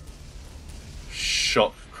with the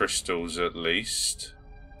shock crystals at least.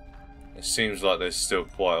 It seems like there's still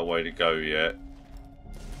quite a way to go yet.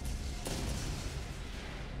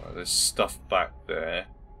 Right, there's stuff back there.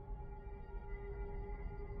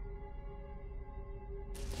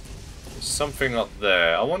 There's something up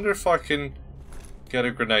there. I wonder if I can get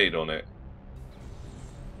a grenade on it.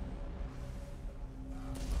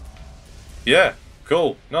 Yeah,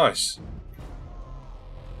 cool, nice.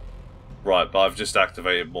 Right, but I've just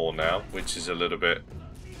activated more now, which is a little bit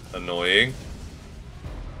annoying.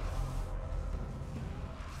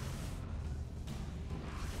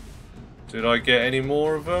 Did I get any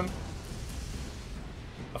more of them?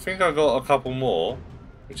 I think I got a couple more,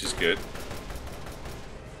 which is good.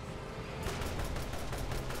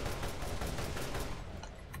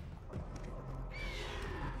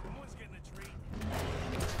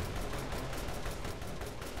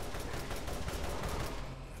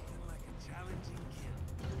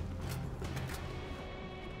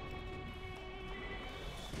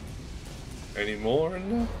 Any more in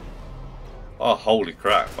there? Oh, holy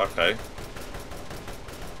crap, okay.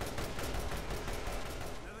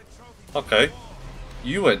 Okay.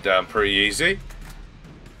 You went down pretty easy.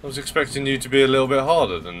 I was expecting you to be a little bit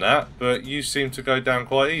harder than that, but you seem to go down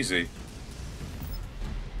quite easy.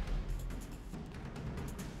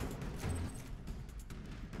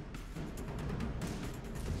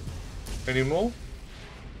 Any more?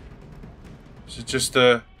 Is it just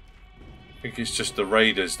I think it's just the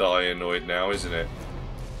raiders that I annoyed now, isn't it?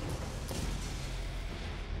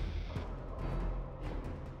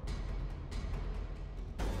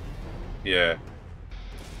 Yeah.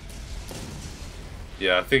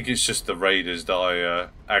 Yeah, I think it's just the raiders that I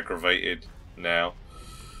aggravated now.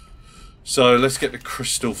 So let's get the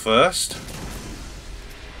crystal first.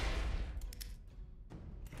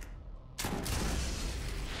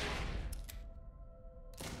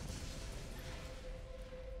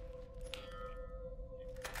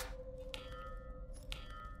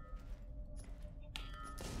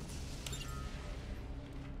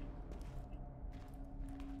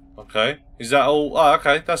 Okay, is that all? Oh,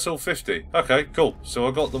 okay, that's all 50. Okay, cool. So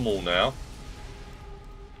I got them all now.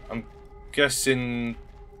 I'm guessing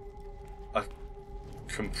I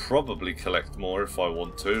can probably collect more if I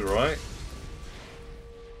want to, right?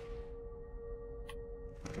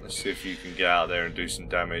 Let's see if you can get out there and do some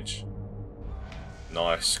damage.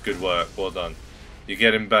 Nice, good work, well done. You're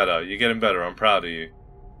getting better, you're getting better, I'm proud of you.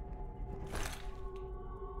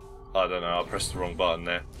 I don't know, I pressed the wrong button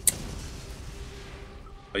there.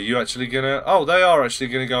 Are you actually gonna... Oh, they are actually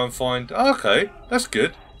gonna go and find... Oh, okay, that's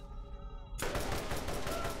good.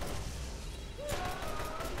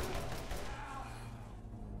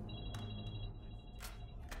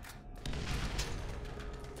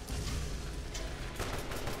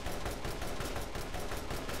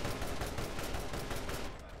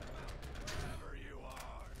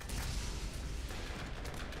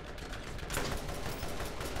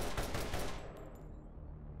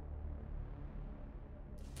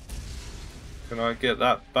 Can I get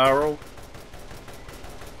that barrel?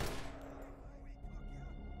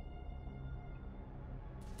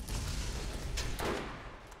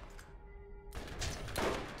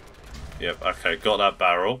 Yep, okay, got that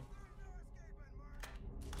barrel.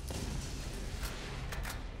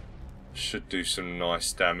 Should do some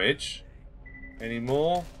nice damage. Any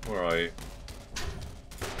more? Where are you?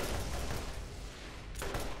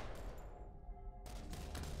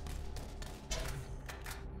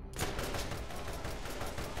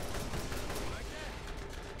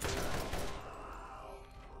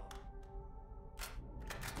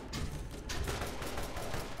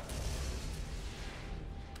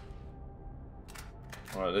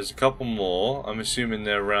 Alright, there's a couple more. I'm assuming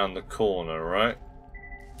they're around the corner, right?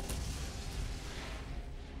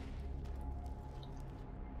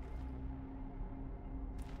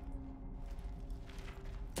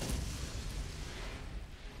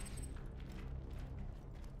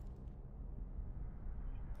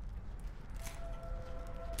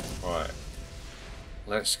 Right.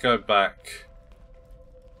 Let's go back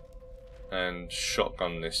and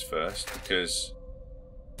shotgun this first, because...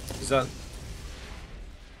 Is that...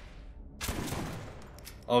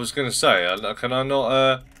 I was going to say, can I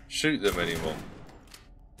not shoot them anymore?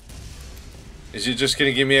 Is it just going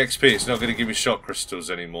to give me XP? It's not going to give me shot crystals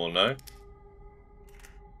anymore, no?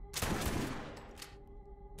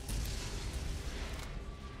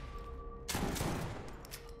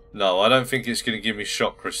 No, I don't think it's going to give me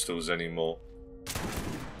shot crystals anymore.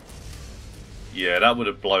 Yeah, that would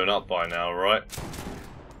have blown up by now, right?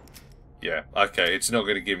 Yeah, okay, it's not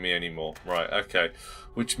going to give me any more. Right, okay.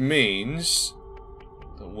 Which means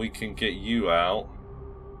that we can get you out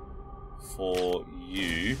for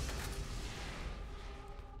you.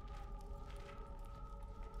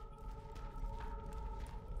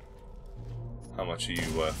 How much are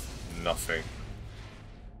you worth? Nothing.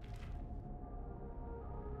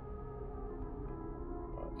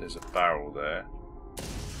 Right, there's a barrel there.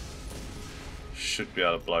 Should be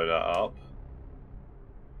able to blow that up.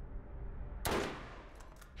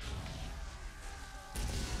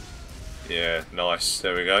 Yeah, nice.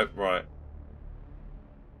 There we go. Right.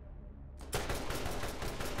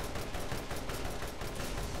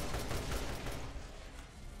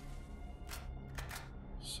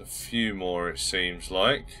 It's a few more, it seems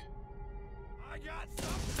like.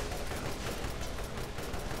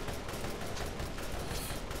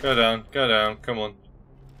 Go down, come on.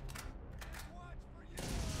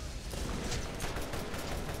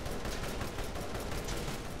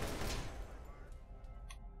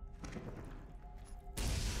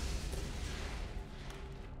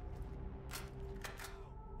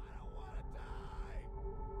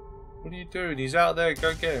 What are you doing? He's out there.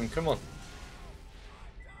 Go get him. Come on.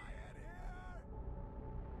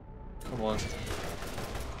 Come on.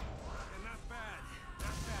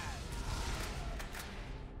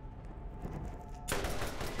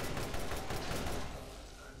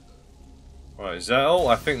 Right, is that all?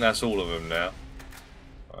 I think that's all of them now.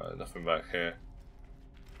 Right, nothing back here.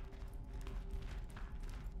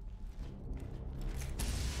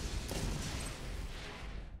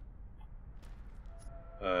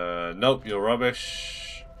 Nope, you're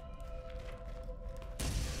rubbish.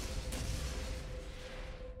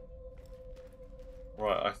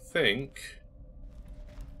 Right, I think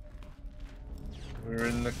we're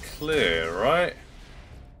in the clear, right?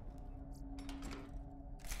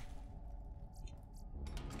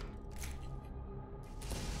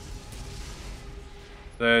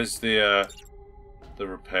 There's the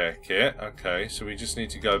repair kit. Okay, so we just need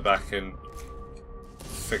to go back and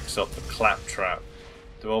fix up the claptrap.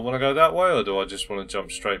 Do I want to go that way, or do I just want to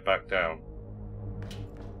jump straight back down?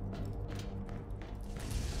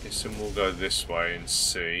 Guessing we'll go this way and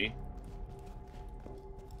see.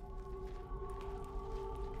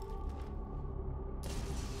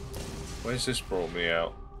 Where's this brought me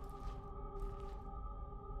out?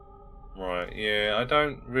 Right, yeah, I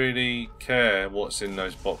don't really care what's in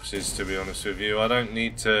those boxes, to be honest with you. I don't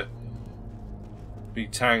need to be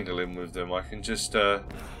tangling with them. I can just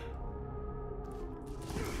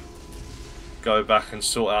go back and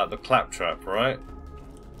sort out the claptrap, right?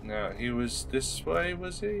 Now, he was this way,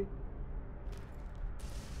 was he?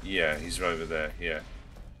 Yeah, he's over there, yeah.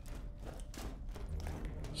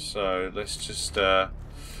 So, let's just go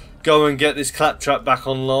and get this claptrap back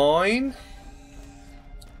online.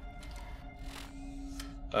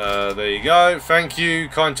 There you go. Thank you,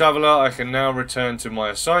 kind traveller. I can now return to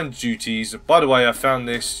my assigned duties. By the way, I found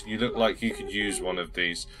this. You look like you could use one of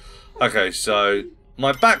these. Okay, so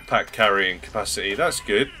my backpack carrying capacity, that's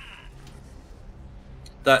good.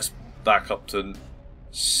 That's back up to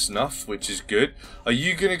snuff, which is good. Are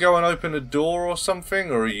you going to go and open a door or something,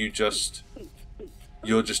 or are you just...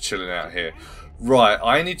 You're just chilling out here? Right,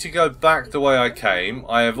 I need to go back the way I came.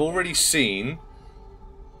 I have already seen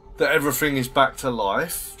that everything is back to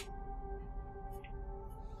life.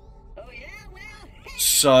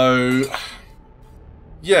 So,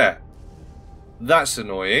 yeah, that's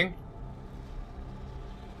annoying.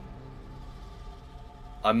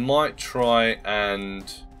 I might try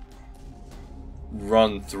and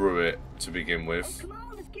run through it to begin with.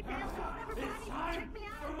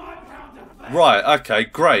 Right, okay,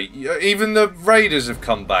 great. Even the raiders have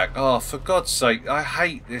come back. Oh, for God's sake, I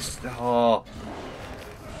hate this. Oh.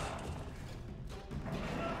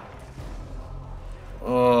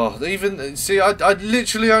 Oh, even, see, I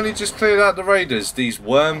literally only just cleared out the raiders. These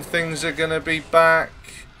worm things are gonna be back.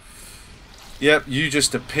 Yep, you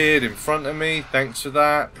just appeared in front of me. Thanks for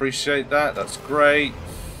that. Appreciate that. That's great.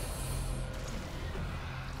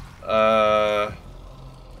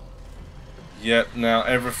 Yep, now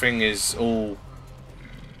everything is all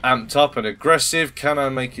amped up and aggressive. Can I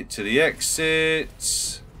make it to the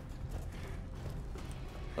exit?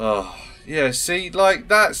 Oh, yeah, see, like,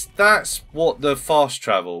 that's what the fast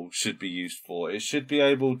travel should be used for. It should be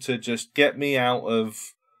able to just get me out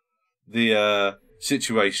of the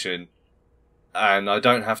situation, and I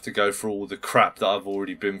don't have to go through all the crap that I've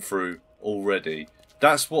already been through already.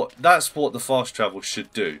 That's what the fast travel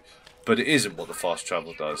should do. But it isn't what the fast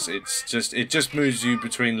travel does. It just moves you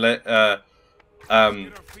between level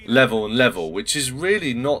and level, which is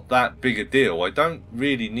really not that big a deal. I don't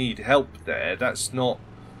really need help there. That's not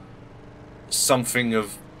something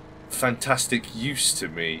of fantastic use to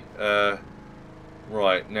me.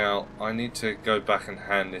 Right, now I need to go back and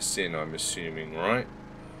hand this in, I'm assuming, right?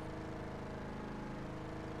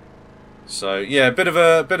 So yeah, a bit of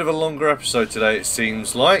a longer episode today, it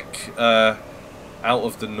seems like. Out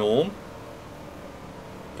of the norm,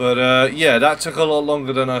 but yeah, that took a lot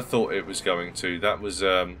longer than I thought it was going to. That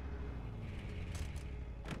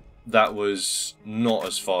was not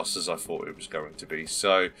as fast as I thought it was going to be.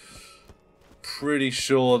 So pretty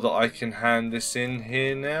sure that I can hand this in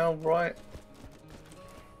here now, right?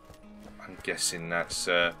 I'm guessing that's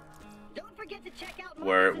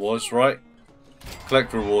where it was, right?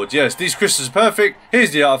 Collect rewards. Yes, these crystals are perfect.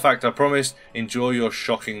 Here's the artifact I promised. Enjoy your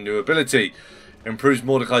shocking new ability. Improves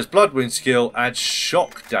Mordecai's Bloodwind skill, adds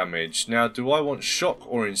shock damage. Now, do I want shock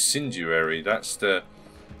or incendiary? That's the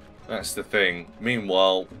thing.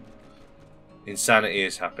 Meanwhile, insanity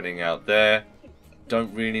is happening out there.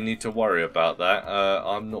 Don't really need to worry about that.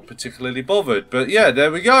 I'm not particularly bothered. But yeah,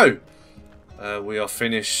 there we go. We are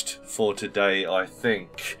finished for today, I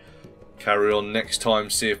think. Carry on next time.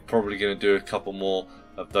 See if probably going to do a couple more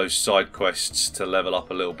of those side quests to level up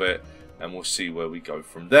a little bit, and we'll see where we go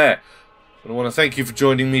from there. I want to thank you for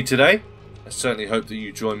joining me today. I certainly hope that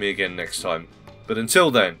you join me again next time. But until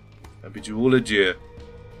then, I bid you all adieu,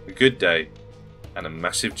 a good day, and a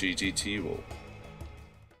massive GG to you all.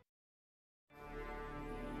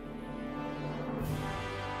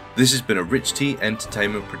 This has been a Rich T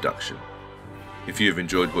Entertainment production. If you have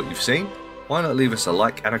enjoyed what you've seen, why not leave us a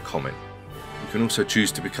like and a comment. You can also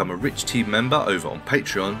choose to become a Rich T member over on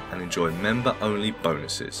Patreon and enjoy member-only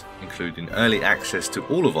bonuses, including early access to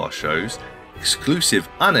all of our shows, exclusive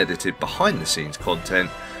unedited behind-the-scenes content,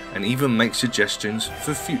 and even make suggestions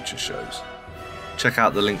for future shows. Check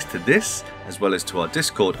out the links to this, as well as to our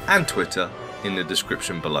Discord and Twitter, in the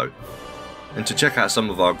description below. And to check out some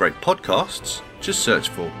of our great podcasts, just search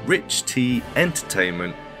for Rich T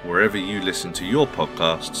Entertainment wherever you listen to your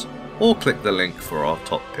podcasts, or click the link for our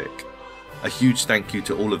top pick. A huge thank you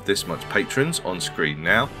to all of This Much patrons on screen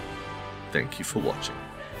now. Thank you for watching.